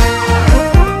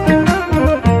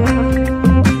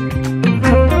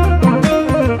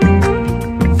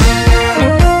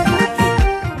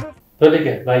 Tole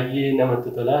baay'ee namatti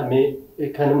tola. Mee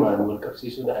kanumaan wal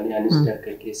qabsiisuudhaan anis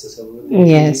dargaggeessa sammuu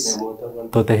namoota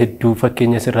wantoota hedduu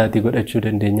fakkeenya sirraatii godhachuu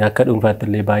dandeenya. Akka dhuunfaatti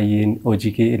illee baay'een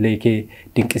hojii kee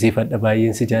dinqisiifadha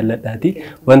baay'een si jaalladhaati.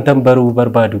 Wanta baruu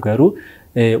barbaadu garuu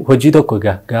hojii tokko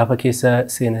gaafa keessa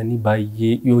seenanii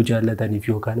baay'ee yoo jaallataniif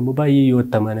yookaan immoo baay'ee yoo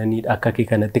itti amananii akka kee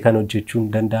kanatti kan hojjechuun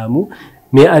danda'amu.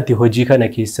 Mee ati hojii kana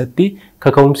keessatti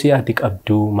kaka'umsi ati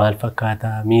qabdu maal fakkaata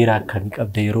miira akkamii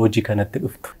qabda yeroo hojii kanatti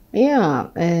dhuftu?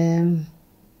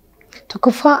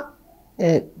 Tokkoffaa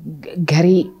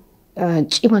garii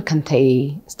cima kan ta'e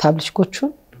establish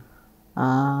gochuun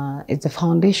is the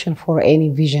foundation for any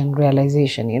vision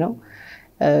realization.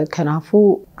 Kanaafuu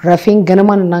rafiin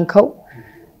ganamaan naan ka'u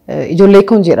ijoollee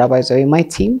kun jedha by the way my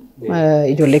team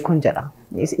ijoollee kun jedha.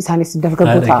 Isaanis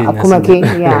dargaggoota akkuma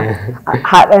keenya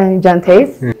haadha jaan ta'eef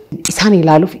isaan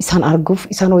ilaaluuf isaan arguuf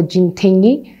isaan wajjin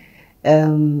teenyee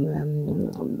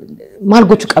maal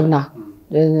gochuu qabna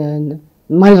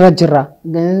maal irra jirra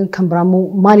kan biraammoo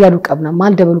maal yaaduu qabna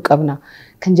maal dabaluu qabna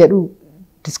kan jedhu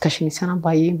discussion isaan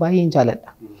baay'ee jaaladha.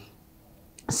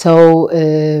 So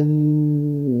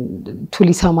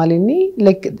tulisaa maalinni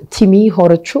like tiimii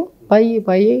horachuu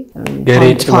baay'ee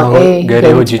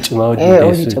garee hojii cimaa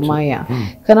hojjechiisu.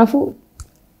 Kanaafuu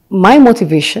my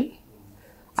motivation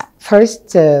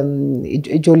first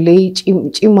ijoollee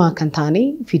cimaa kan taane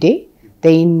fidee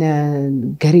then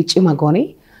garee cimaa goone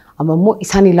amma immoo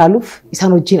isaan ilaaluuf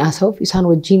isaan wajjin haasa'uuf isaan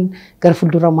wajjin gara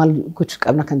fuuldura maal gochuu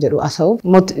qabna kan jedhu haasa'uuf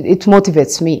it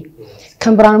motivates me.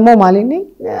 Kan biraan immoo maalinni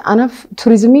anaaf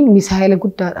turizimiin misaa'ila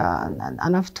guddaadha.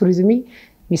 Anaaf turizimii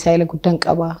misaa'ila guddaan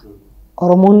qaba.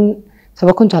 Oromoon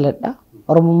saba kun jaaladha.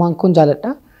 Oromummaan kun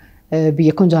jaaladha.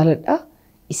 Biyya kun jaaladha.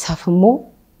 Isaaf immoo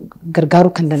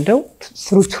gargaaruu kan danda'u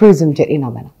through tourism jedhee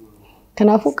namana.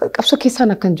 Kanaafuu qabsoo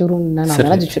keessaan akkan jiru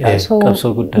namana jechuudha.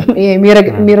 Qabsoo guddaa.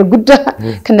 Miira guddaa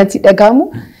kan natti dhaga'amu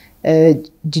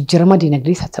jijjiirama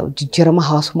dinagdees haa ta'u, jijjiirama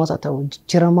hawaasummaas haa ta'u,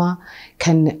 jijjiirama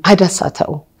kan aadaas haa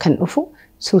ta'u kan dhufu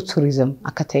through tourism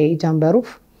akka ta'e ijaan baruuf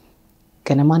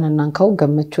ganamaan annaan ka'u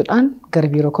gammachuudhaan gara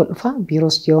biiroo kun dhufa.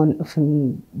 Biiroos yoo dhufin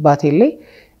baateellee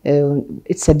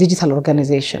it's a digital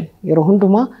organization. Yeroo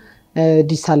hundumaa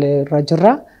digital irra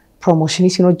jirra. Promotionii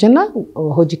siin hojjenna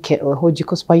hojii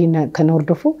kos baay'ee kan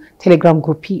hordofu telegram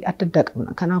groupii adda addaa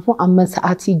qabna. Kanaafuu amma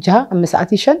sa'aatii 6 amma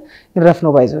sa'aatii 5 hin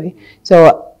rafnu by the way. So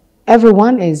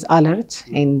everyone is alert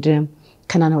and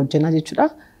kanaan hojjenna jechuudha.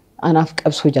 Anaaf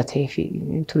qabsoo jatee fi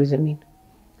turizimiin.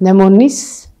 Namoonnis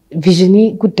visionii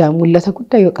guddaa mul'ata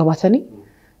guddaa yoo qabaatanii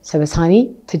saba isaanii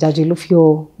tajaajiluuf yoo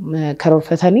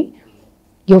karoorfatanii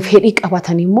yoo fedhii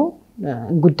qabaatanii immoo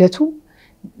guddatu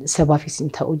sabaafis hin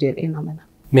ta'u jedhee namana.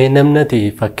 Mee namnati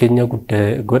fakkeenya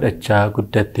godhachaa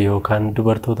guddatte yookaan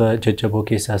dubartoota jajjaboo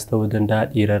keessaas ta'uu danda'a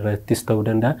dhiira irrattis ta'uu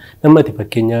danda'a namnati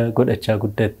fakkeenya godhachaa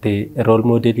guddatte rool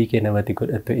moodelii kee namatti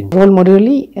godhattu eenyu? Rool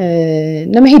moodelii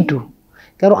nama hedduu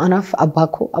garuu anaaf abbaa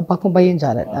koo baay'een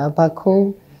jaaladha. Abbaa koo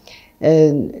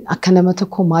akka nama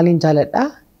tokko maaliin jaaladha?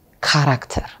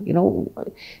 Kaaraakter.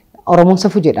 Oromoon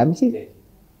safuu jedha miti.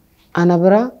 Ana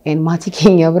bira maatii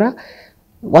keenya bira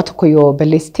waa tokko yoo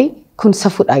balleessite kun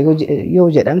safuudha yoo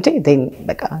jedhamte then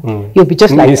you'll be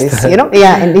just like this, you know?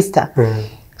 Yeah, and Easter.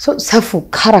 So safu,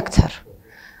 character.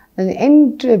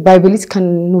 And Bible is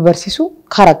kan nu barsiisu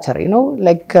character, you know,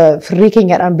 like firri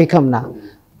keenyadhaan beekamna.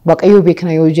 Waaqayyo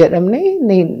beekna yoo jedhamne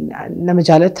nama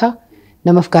jaalata,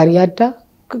 nama gaarii yaadda.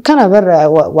 Kana bar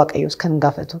waaqayyos kan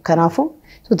gaafatu. Kanaafu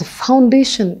so the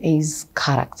foundation is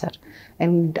character.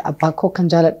 And abbaa koo kan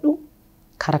jaaladhu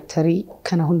characterii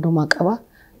kana hundumaa qaba.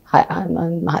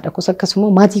 Haadha koos akkasuma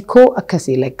maatii koo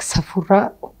akkasii like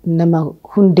safurraa nama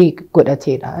hundee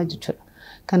godhateedha jechuudha.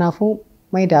 Kanaafu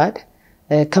my dad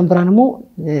kan biraan immoo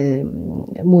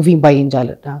movie baay'een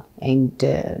jaaladha and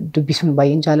dubbisuun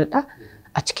baay'een jaaladha.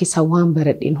 Achi keessaa waan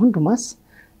baradheen hundumaas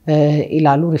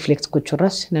ilaaluu reflect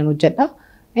gochuurras nan hojjedha.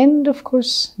 And of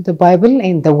course the Bible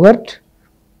and the word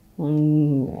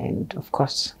and of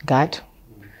course God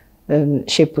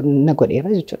shape na godheera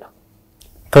jechuudha.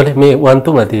 Tole mee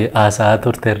wantumati haasaa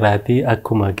turteerraatii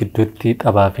akkuma gidduutti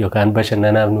taphaaf yookaan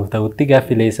bashannanaaf nuuf ta'utti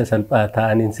gaaffilee isa salphaa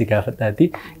ta'aniin si gaafadhaati.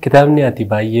 Kitaabni ati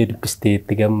baay'ee dubbistee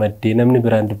itti gammaddee namni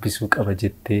biraan dubbisuu qaba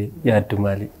jettee yaaddu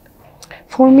maali?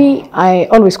 For me, I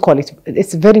always call it,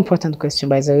 it's a very important question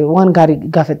by the way. One gaarii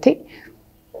gaafatte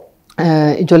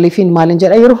ijoollee fi maalin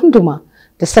jedha yeroo hundumaa.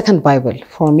 The second Bible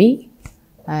for me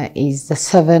is the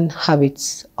 7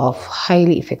 habits of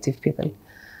highly effective people.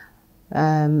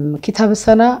 Kitaaba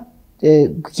sana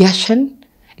guyyaa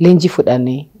leenjii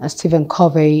fudhanne Stephen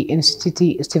Covey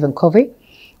Institute Stephen Covey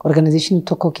organization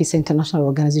tokko keessa international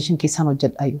organization keessaan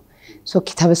hojjedhayu. So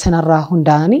kitaaba sanarraa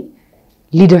hundaa'anii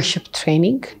leadership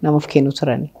training namaaf kennu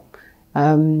turani.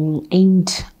 And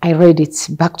I read it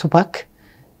back to back.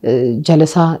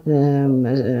 Jalasaa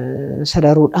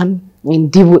sadaruudhaan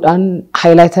dibuudhaan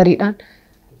highlighteriidhaan.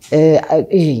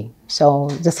 So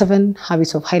the 7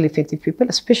 habits of highly effective people,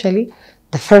 especially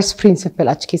the first principle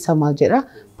achi keessa maal jedha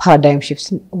paradigm shifts.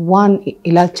 Waan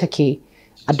ilaalcha kee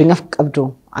addunyaaf qabdu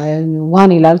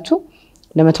waan ilaaltu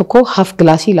nama tokko half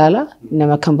glass ilaala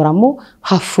nama kan biraammoo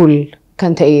half full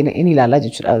kan ta'e in ilaala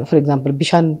jechuudha. For example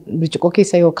bishaan birciqoo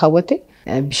keessa yoo kaawwate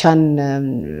bishaan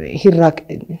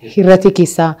hirrate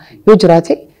keessa yoo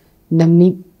jiraate namni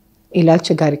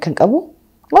ilaalcha gaarii kan qabu.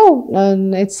 Oh,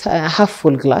 it's a half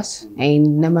full glass. And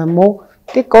nama mo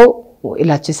teko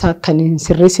ilachisa kanin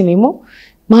sirresini mo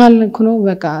mahal kuno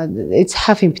baka it's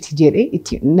half empty jere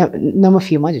nama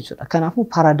fima jechuudha. Kanaafu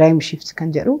paradigm shift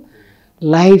kan jedhu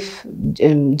life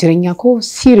jireenya koo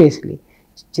seriously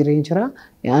jireenya jira.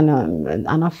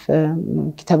 Anaaf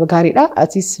kitaaba gaariidha.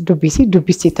 Atis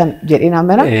dubbisitan jedheen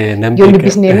amana. Yoo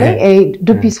dubbisneellee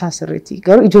dubbisaa sirriitti.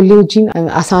 Garuu ijoollee wajjin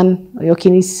asaan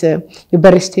yookiinis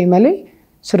barreessitee malee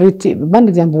sirriitti baan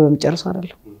example bamጨርሱ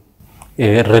አይደለም.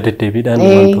 irra deddeebiidhaan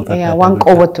wantoota waan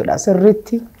qowwattuudha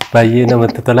sirriitti. Baay'ee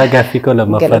namatti tola gaaffii koo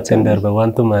lammaffaatti darba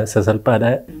wantuma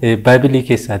sasalphaadha. Baayibilii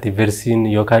keessaati versiin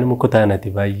yookaan immoo kutaanati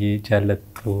baay'ee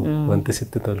jaallattu wanti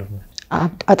sitti tolu.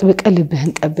 Atbiqa ልብህን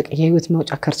ጠብቅ የህይወት መውጫ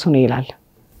ከርሱ ነው ይላል.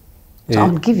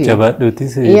 I'll give you.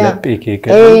 Jabaadhuutis laphee kee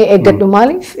eeggadhu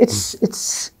maaliif it's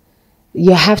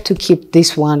you have to keep this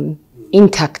one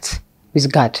intact with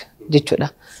God jechuudha.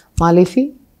 Maaliif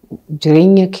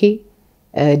jireenya kee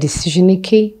decision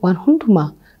kee waan hundumaa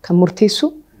kan murteessu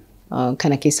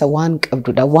kana keessa waan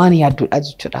qabdudha waan yaaddudha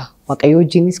jechuudha. Waaqayyo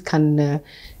wajjinis kan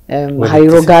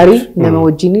hariiroo gaarii nama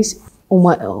wajjinis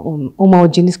uma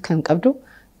wajjinis kan qabdu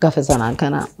gaafa sanaan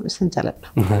kana isin jaaladha.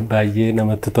 Baay'ee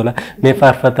namatti tola. Mee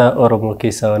faarfata Oromoo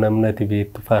keessaa namnati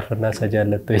beektu faarfannaa isa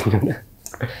jaallattu eenyudha?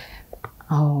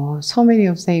 Oh, so many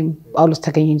of them Paulus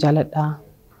Taganyeen jaaladha.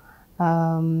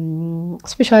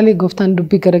 Especially Goftan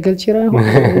Dubbi Garagalchira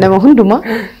nama hunduma.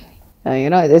 You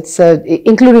know, it's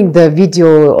including the video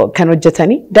kan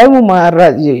hojjetani daa'imuma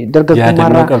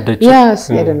dargaggummaa yes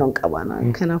yaadannoo qabana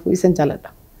kanaafuu isin jaaladha.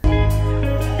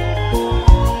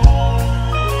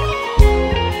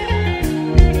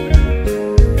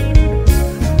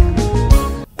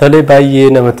 Tole baay'ee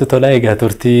namatti tola. Egaa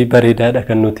turtii bareedaadha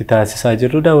kan nuti taasisaa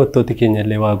jirru. Daawwattooti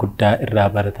keenyallee waa guddaa irraa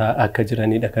barataa akka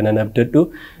jiranidha kanan abdadhu.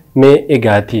 Mee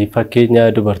egaati fakkeenya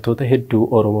dubartoota hedduu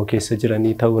Oromoo keessa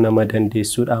jiranii ta'uu nama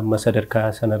dandeessuudha amma sadarkaa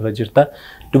sanarra jirta.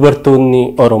 Dubartoonni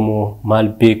Oromoo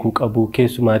maal beekuu qabu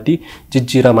keessumaati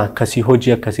jijjiirama akkasii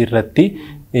hojii akkasii irratti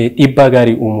dhiibbaa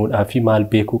gaarii uumuudhaa fi maal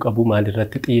beekuu qabu maal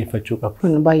irratti xiyyeeffachuu qabu?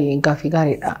 Kun baay'ee gaaffii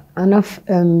gaariidha. Anaaf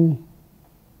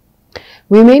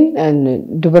women and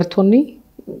dubartoonni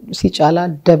si caalaa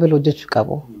double hojjechuu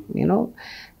qabu, you know,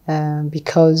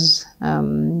 because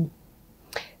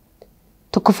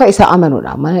tokkoffaa isa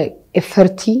amanuudha. Mana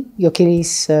effortii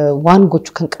yookiinis waan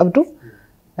gochuu kan qabdu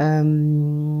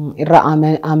irraa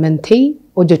amantee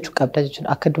hojjechuu qabda jechuudha.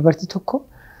 Akka dubartii tokko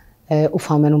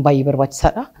ufaamanuu baay'ee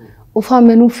barbaachisaadha.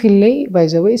 Ufaamanuu fillee by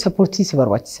the way supportii si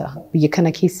barbaachisa. Biyya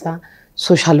kana keessa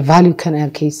social value kana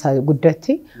keessa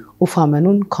guddatte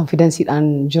ufaamanuun confidenceedhaan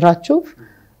jiraachuuf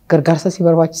gargaarsa si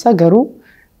barbaachisa. Garuu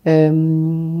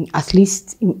at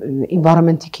least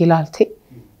environment kee ilaalte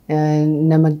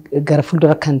nama gara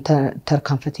fuuldura kan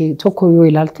tarkaanfatee tokko yoo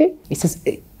ilaalte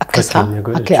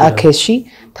akka ishii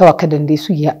ta'uu akka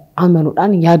dandeessu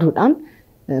amanuudhaan yaaduudhaan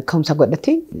ka'umsa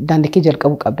godhattee daandii kee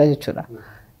jalqabuu qabda jechuudha.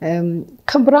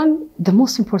 Kan biraan the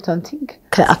most important thing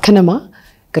akka nama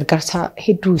gargaarsa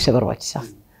hedduu isa barbaachisa.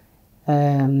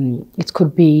 It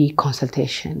could be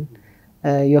consultation.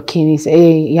 Yookiinis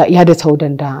yaada ta'uu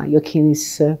danda'a. Yookiinis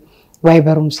waa'ee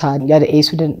barumsaa yaada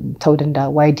dhiyeessuu ta'uu danda'a.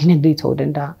 Waa'ee dinagdee ta'uu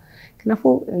danda'a.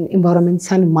 Kanaafuu environment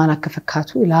isaan maal akka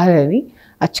fakkaatu ilaalanii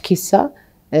achi keessa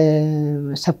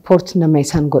support nama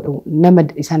isaan godhu nama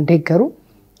isaan deeggaru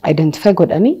identify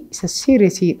godhanii isa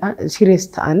serious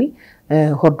ta'anii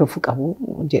hordofuu qabu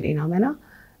jedheen amana.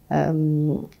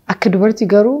 Akka dubartii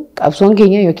garuu qabsoon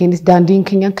keenya yookiinis daandiin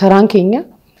keenya karaan keenya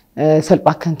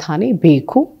salphaa kan taane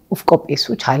beeku uf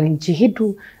qopheessu challenge hedduu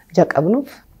jaqabnuuf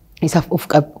isaaf uf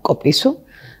qopheessu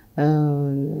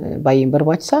baay'ee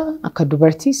barbaachisaa akka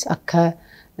dubartiis akka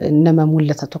nama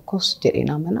mul'ata tokkos jedheen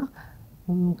amana.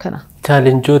 Kana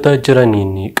challengeota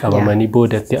jiraniin qabamanii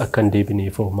boodatti akka hin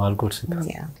deebineef maal gorsita?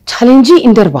 Challenge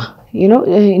indarba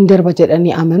indarba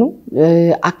jedhanii amanu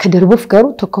akka darbuuf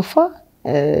garuu tokkoffaa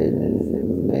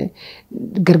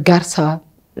gargaarsa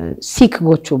seek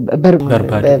gochuu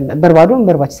barbaaduun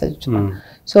barbaachisaa jechuudha.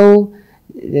 So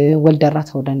waldarraa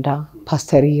ta'uu danda'a,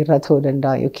 paasterii irraa ta'uu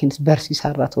danda'a, yookiinis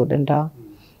barsiisaa irraa ta'uu danda'a,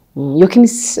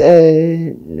 yookiinis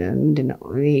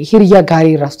hiriyaa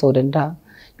gaarii irraas ta'uu danda'a,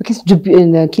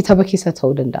 yookiinis kitaaba keessa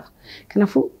ta'uu danda'a.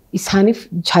 Kanaafuu isaaniif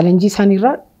challenge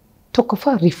isaaniirraa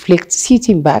tokkoffaa reflect,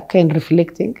 sitting back and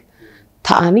reflecting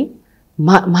ta'anii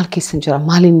maal keessa jira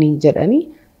maal inni jedhanii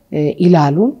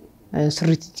ilaaluun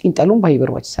sirriitti xiinxaluun baay'ee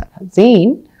barbaachisaadha.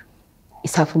 Then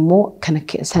isaaf immoo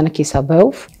sana keessaa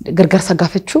bahuuf gargaarsa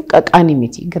gaafachuu qaqqaanii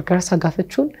miti. Gargaarsa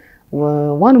gaafachuun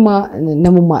waanuma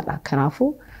namummaadha. Kanaafuu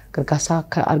gargaarsa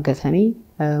akka argatanii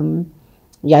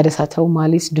yaada isaa ta'uu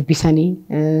maalis dubbisanii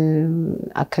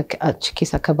akka achi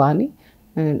keessa akka ba'anii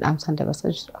dhaamsaan dabarsaa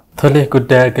jira. Tole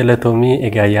guddaa galatoomii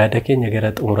egaa yaada keenya gara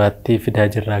xumuraatti fidaa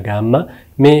jirra gaamma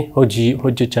mee hojii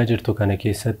hojjechaa jirtu kana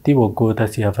keessatti waggoota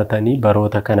si hafatanii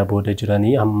baroota kana booda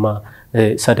jiranii amma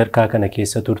sadarkaa kana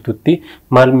keessa turtutti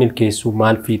maal milkeessuu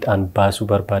maal fiixaan baasuu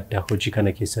barbaadda hojii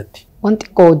kana keessatti? Wanti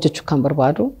xiqqoo hojjechuu kan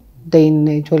barbaadu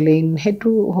ijoolleen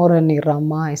hedduu horan irraa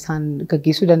ammaa isaan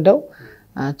gaggeessuu danda'u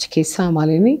achi keessaa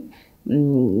maaliini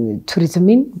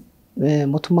turizimiin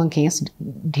mootummaan keenyas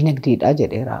dinagdeedha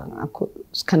jedheera.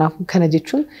 Kanaafuu kana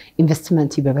jechuun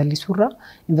investimentii babal'isuurra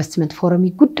investiment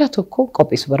foorumii guddaa tokko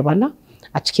qopheessuu barbaanna.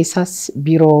 Achi keessaas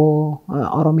biiroo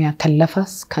Oromiyaa kan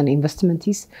lafas kan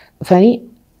investimentiis dhufanii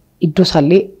iddoo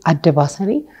isaallee adda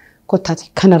baasanii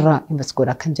kottaati kanarraa invest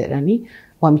godhaa kan jedhanii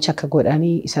waamicha akka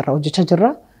godhanii isarraa hojjechaa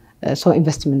jirra. So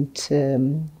investment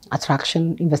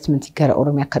attraction investmentii gara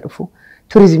Oromiyaa akka dhufu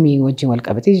turizimii wajjin wal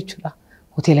qabatee jechuudha.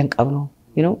 Hoteela hin qabnu,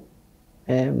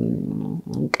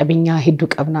 qabeenya hedduu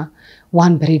qabna,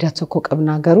 waan bareedaa tokko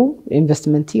qabna garuu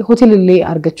investmentii hoteelillee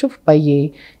argachuuf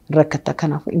baay'ee rakkataa.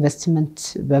 Kanaafuu investment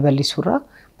babal'isuurra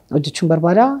hojjechuun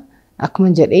barbaada. Akkuma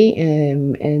jedhee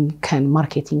kan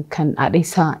marketing kan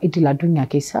adeemsa idil addunyaa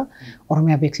keessa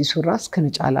Oromiyaa beeksisuurraas kana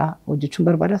caalaa hojjechuun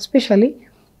barbaada. Especially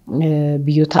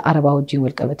biyyoota Arabaa wajjin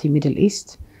wal qabatee Middle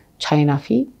East, China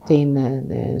fi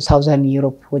Southern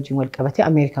Europe wajjin wal qabatee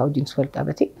Amerikaa wajjin wal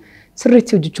qabatee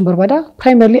sirriitti hojjechuun barbaada.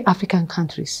 Primarily African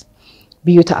countries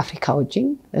biyyoota Afrikaa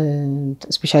wajjin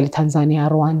especially Tanzania,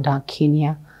 Rwanda,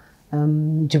 Kenya,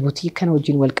 Djibouti kana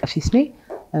wajjin wal qabsiisnee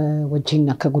wajjin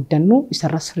akka guddannu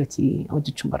isarra sirriitti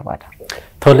hojjechuun barbaada.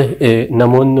 Tole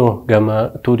namoonni gama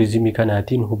turizimii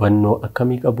kanaatiin hubannoo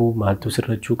akkamii qabu maaltu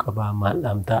sirrachuu qaba maal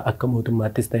dhaamtaa akka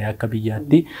mootummaattis ta'e akka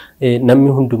biyyaatti namni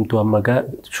hundumtuu amma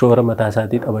shoora mataa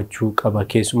isaatii qabachuu qaba.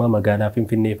 Keessumaa magaalaa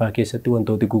Finfinnee fa'aa keessatti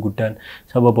wantooti guguddaan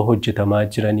sababa hojjetamaa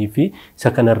jiranii fi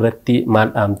isa kanarratti maal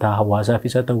dhaamtaa hawaasaaf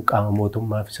isa ta'u qaama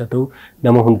mootummaaf isa ta'u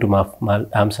nama hundumaaf maal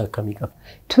dhaamsa akkamii qaba?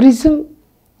 Turizim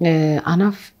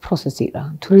Anaaf processiidha.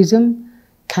 Turizim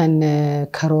kan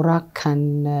karoora kan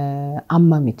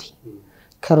amma miti.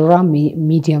 Karoora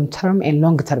medium term and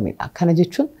long termidha. Kana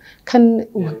jechuun kan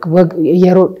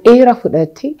yeroo dheeraa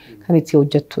fudhattee kan itti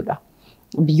hojjettudha.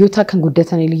 Biyyoota kan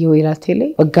guddatan yoo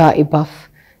ilaaltee waggaa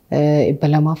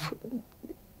 200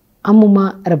 ammuma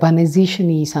urbanization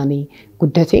isaanii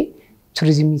guddate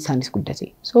turizimii isaanis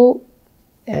guddate. So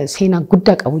seenaa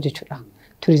guddaa qabu jechuudha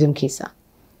turizim keessa.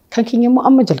 kan keenya immoo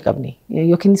amma jalqabne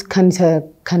yookiinis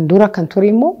kan dura kan ture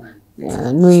immoo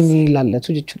nuyi ni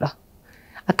ilaallatu jechuudha.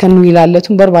 Akka nuyi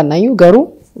ilaallatu barbaannaayyuu garuu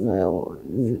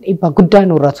dhibba guddaa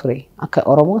nurra ture akka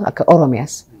Oromoo akka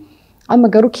Oromiyaas. Amma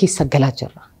garuu keessa galaa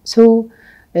jirra. So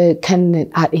kan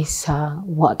dhaadheessaa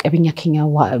qabeenya keenya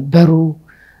baruu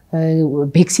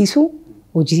beeksisuu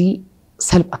hojii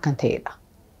salphaa kan ta'edha.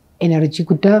 Enerjii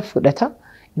guddaa fudhata,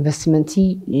 investimentii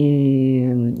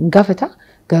gaafata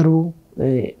garuu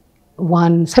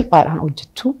waan salphaadhaan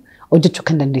hojjechuu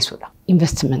kan dandeessudha.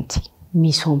 Investimentii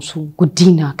misoomsuu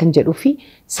guddina kan jedhuu fi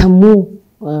sammuu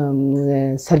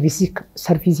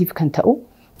sarviisiif kan ta'u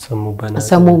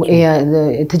sammuu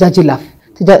tajaajilaaf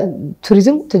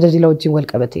turizim tajaajila wajjin wal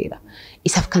qabateedha.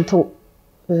 Isaaf kan ta'u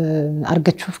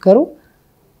argachuuf garuu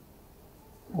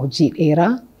hojii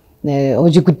dheeraa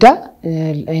hojii guddaa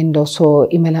osoo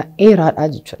imala dheeraadha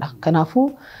jechuudha.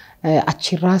 Kanaafuu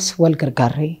achirraas wal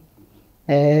gargaarree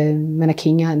mana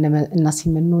keenya nama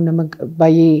simannoo nama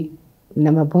baay'ee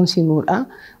nama boonsinuudha.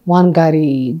 Waan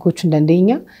gaarii gochuu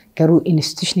dandeenya garuu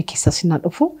institution keessa sinaa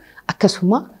dhufu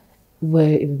akkasuma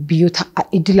biyyoota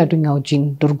idil addunyaa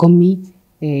wajjin dorgommii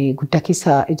guddaa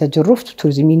keessa ija jirruuf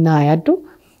turizimiin naa yaaddu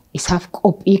isaaf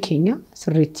qophii keenya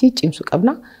sirriitti cimsuu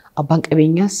qabna. Abbaan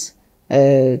qabeenyaas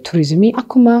turizimii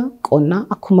akkuma qonnaa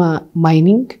akkuma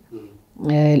mining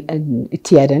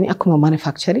itti yaadanii akkuma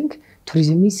manufacturing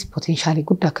turizimiis potentiaalii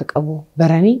guddaa akka qabu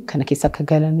baranii kana keessa akka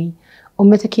galanii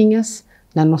ummata keenyaas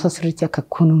naannoo isaa sirriitti akka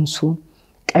kunuunsu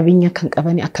qabeenya kan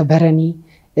qabanii akka baranii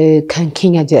kan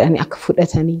keenya jedhanii akka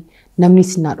fudhatanii namni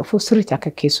sinaa dhufu sirriitti akka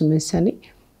keessummeessanii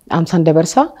amsaan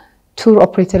dabarsaa tour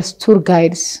operators tour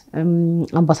guides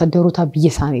ambassadorota biyya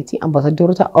isaaniiti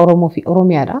ambassadorota Oromoo fi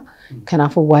Oromiyaadha.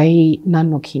 Kanaafuu waa'ee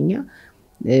naannoo keenya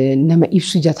nama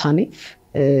ibsu jataaniif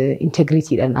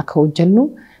integritiidhaan akka hojjennu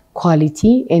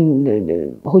quality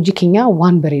hojii keenya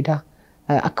waan bareedaa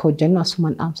akka hojjennu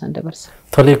asumaan dhaamsaan dabarsa.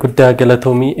 Tolee guddaa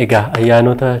galatoomii egaa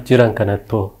ayyaanota jiran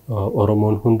kanattu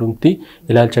Oromoon hundumti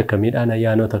ilaalcha akkamiidhaan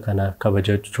ayyaanota kana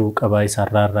kabajachuu qabaa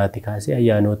isaarraati kaasee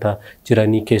ayyaanota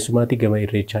jiranii keessumaatti gama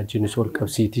irreechaa jinis ol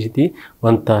qabsiitiiti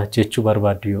wanta jechuu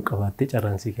barbaaddu yoo qabaatte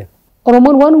carraansii kenna.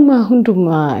 Oromoon waanuma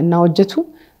hundumaa innaa hojjetu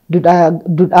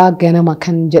dudhaa ganama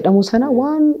kan jedhamu sana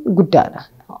waan guddaadha.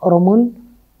 Oromoon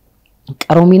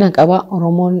qaroomina qaba,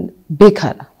 Oromoon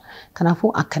beekaadha.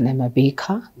 Kanaafuu akka nama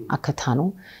beekaa akka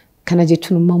taanu kana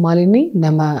jechuun immoo maalinni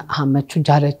nama hammachuu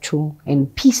jaalachuu and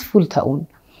peaceful ta'uun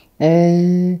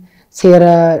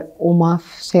seera uumaaf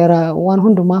seera waan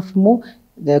hundumaaf immoo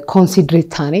considerate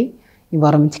taanee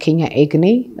environment keenya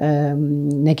eegnee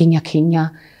nageenya keenya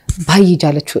baay'ee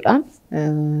jaalachuudhaan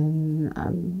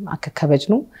akka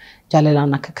kabajnu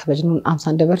jaalalaan akka kabajnu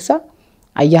amsaan dabarsa.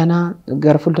 Ayyaana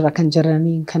gara fuuldura kan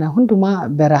jiranii kana hundumaa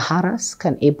bara haaraas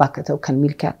kan eebba akka ta'u kan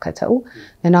milkii akka ta'u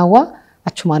nanaawwa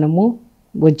achumaan immoo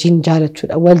wajjin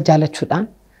jaalachuudhaan wal jaalachuudhaan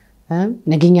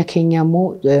nageenya keenya immoo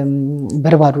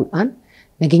barbaaduudhaan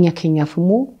nageenya keenyaaf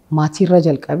immoo maatiirra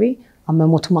jalqabee amma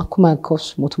mootummaa akkuma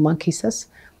mootummaan keessas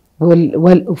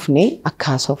wal ufnee akka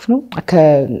haasofnu akka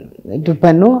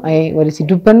dubbannu walitti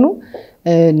dubbannu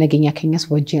nageenya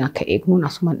keenyas wajjin akka eegnuun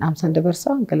asumaan dhaamsan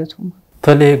dabarsaa galatooma.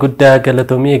 Tolee guddaa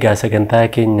galatoomii egaa sagantaa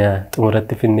keenya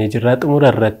xumuratti finnee jirra. Xumura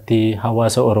irratti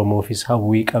hawaasa Oromoofis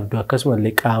hawwii qabdu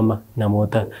akkasumallee qaama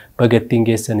namoota bagattiin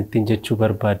geessan ittiin jechuu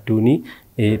barbaadduuni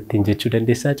ittiin jechuu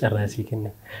dandeessaa carraasii kenna.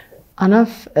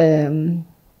 Anaaf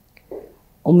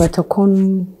uummata kun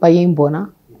baay'een boona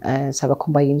saba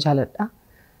kun baay'een jaaladha.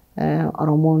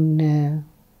 Oromoon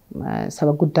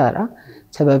saba guddaadha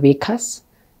saba beekaas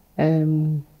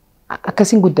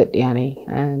akkasiin guddadhe yaani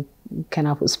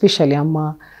kanaaf especially amma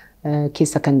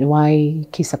keessa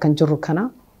kan jirru kana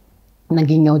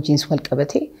nageenya wajjin wal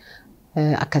qabate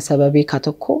akka saba beekaa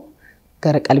tokko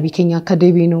gara qalbii keenya akka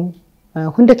deebinu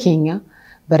hunda keenya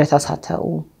barataas haa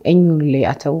ta'u eenyullee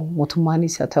haa ta'u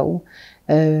mootummaanis haa ta'u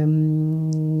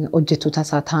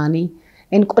hojjettootaas haa ta'anii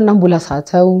qonnaan bulaas haa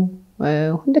ta'u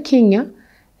hunda keenya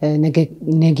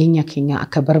nageenya keenya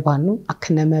akka barbaannu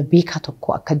akka nama beekaa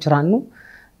tokko akka jiraannu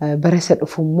barasa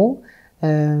dhufu immoo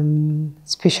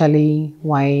especially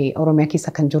waa'ee Oromiyaa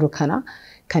keessa kan jiru kana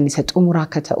kan isa xumuraa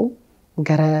akka ta'u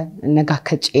gara nagaa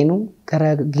akka ceenu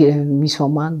gara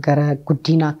misoomaa gara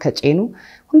guddinaa akka ceenu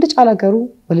hunda caala garuu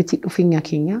walitti dhufeenya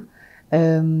keenya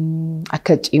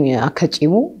akka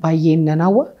cimu baay'ee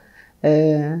nanaawwa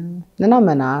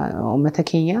nanaamana uummata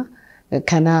keenya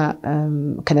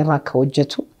kanarraa akka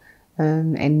hojjetu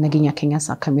nageenya keenyas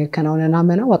akka mirkanaa'u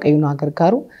nanaamana waaqayyoon haa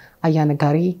gargaaru ayyaana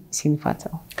gaarii isiniif haa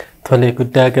ta'u. Tole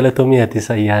guddaa galatoomii ati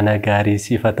sayyaana gaarii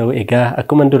siif haa ta'u. Egaa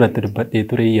akkuma duratti dubbadhee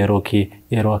ture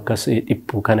yeroo akkas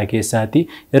dhiphuu kana keessaati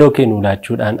yeroo kee nuu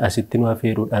laachuudhaan asitti nu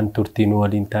affeeruudhaan turtii nu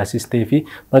waliin taasistee fi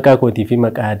maqaa kootii fi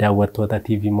maqaa daawwattoota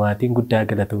TV Mo'aatiin guddaa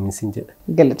galatoomii sin jedha.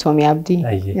 Galatoomii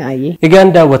abdii.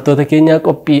 Egaan daawwattoota keenya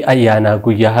qophii ayyaanaa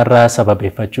guyyaa har'aa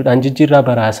sababeeffachuudhaan jijjiirraa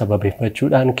baraa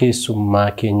sababeeffachuudhaan keessummaa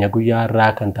keenya guyyaa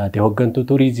har'aa kan taate hooggantuu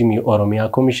turizimii Oromiyaa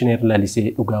Komishinar Lalisee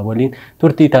Dhugaa waliin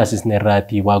turtii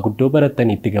taasisneerraatii waa guddoo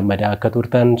barattaniitti gammadaa akka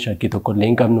turtan shakkii tokko illee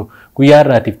hin qabnu. Guyyaa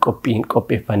har'aatiif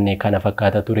qopheeffannee kana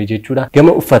fakkaata ture jechuudha.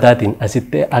 Gama uffataatiin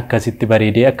asitti akkasitti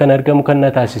bareedee akkan argamu kan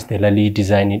na taasiste Lalii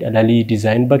Dizaayiniidha. Lalii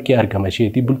Dizaayin bakki argama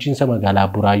isheetii bulchiinsa magaalaa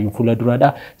Buraayyuu fuula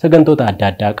duradha. Sagantoota adda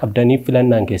addaa qabdaniif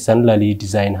filannaan keessan Lalii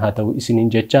Dizaayin haa ta'u isiniin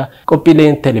jecha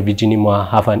qophiileen televezyiinii Mo'aa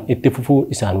hafan itti fufuu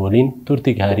isaan waliin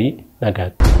turtii gaarii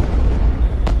nagaatti.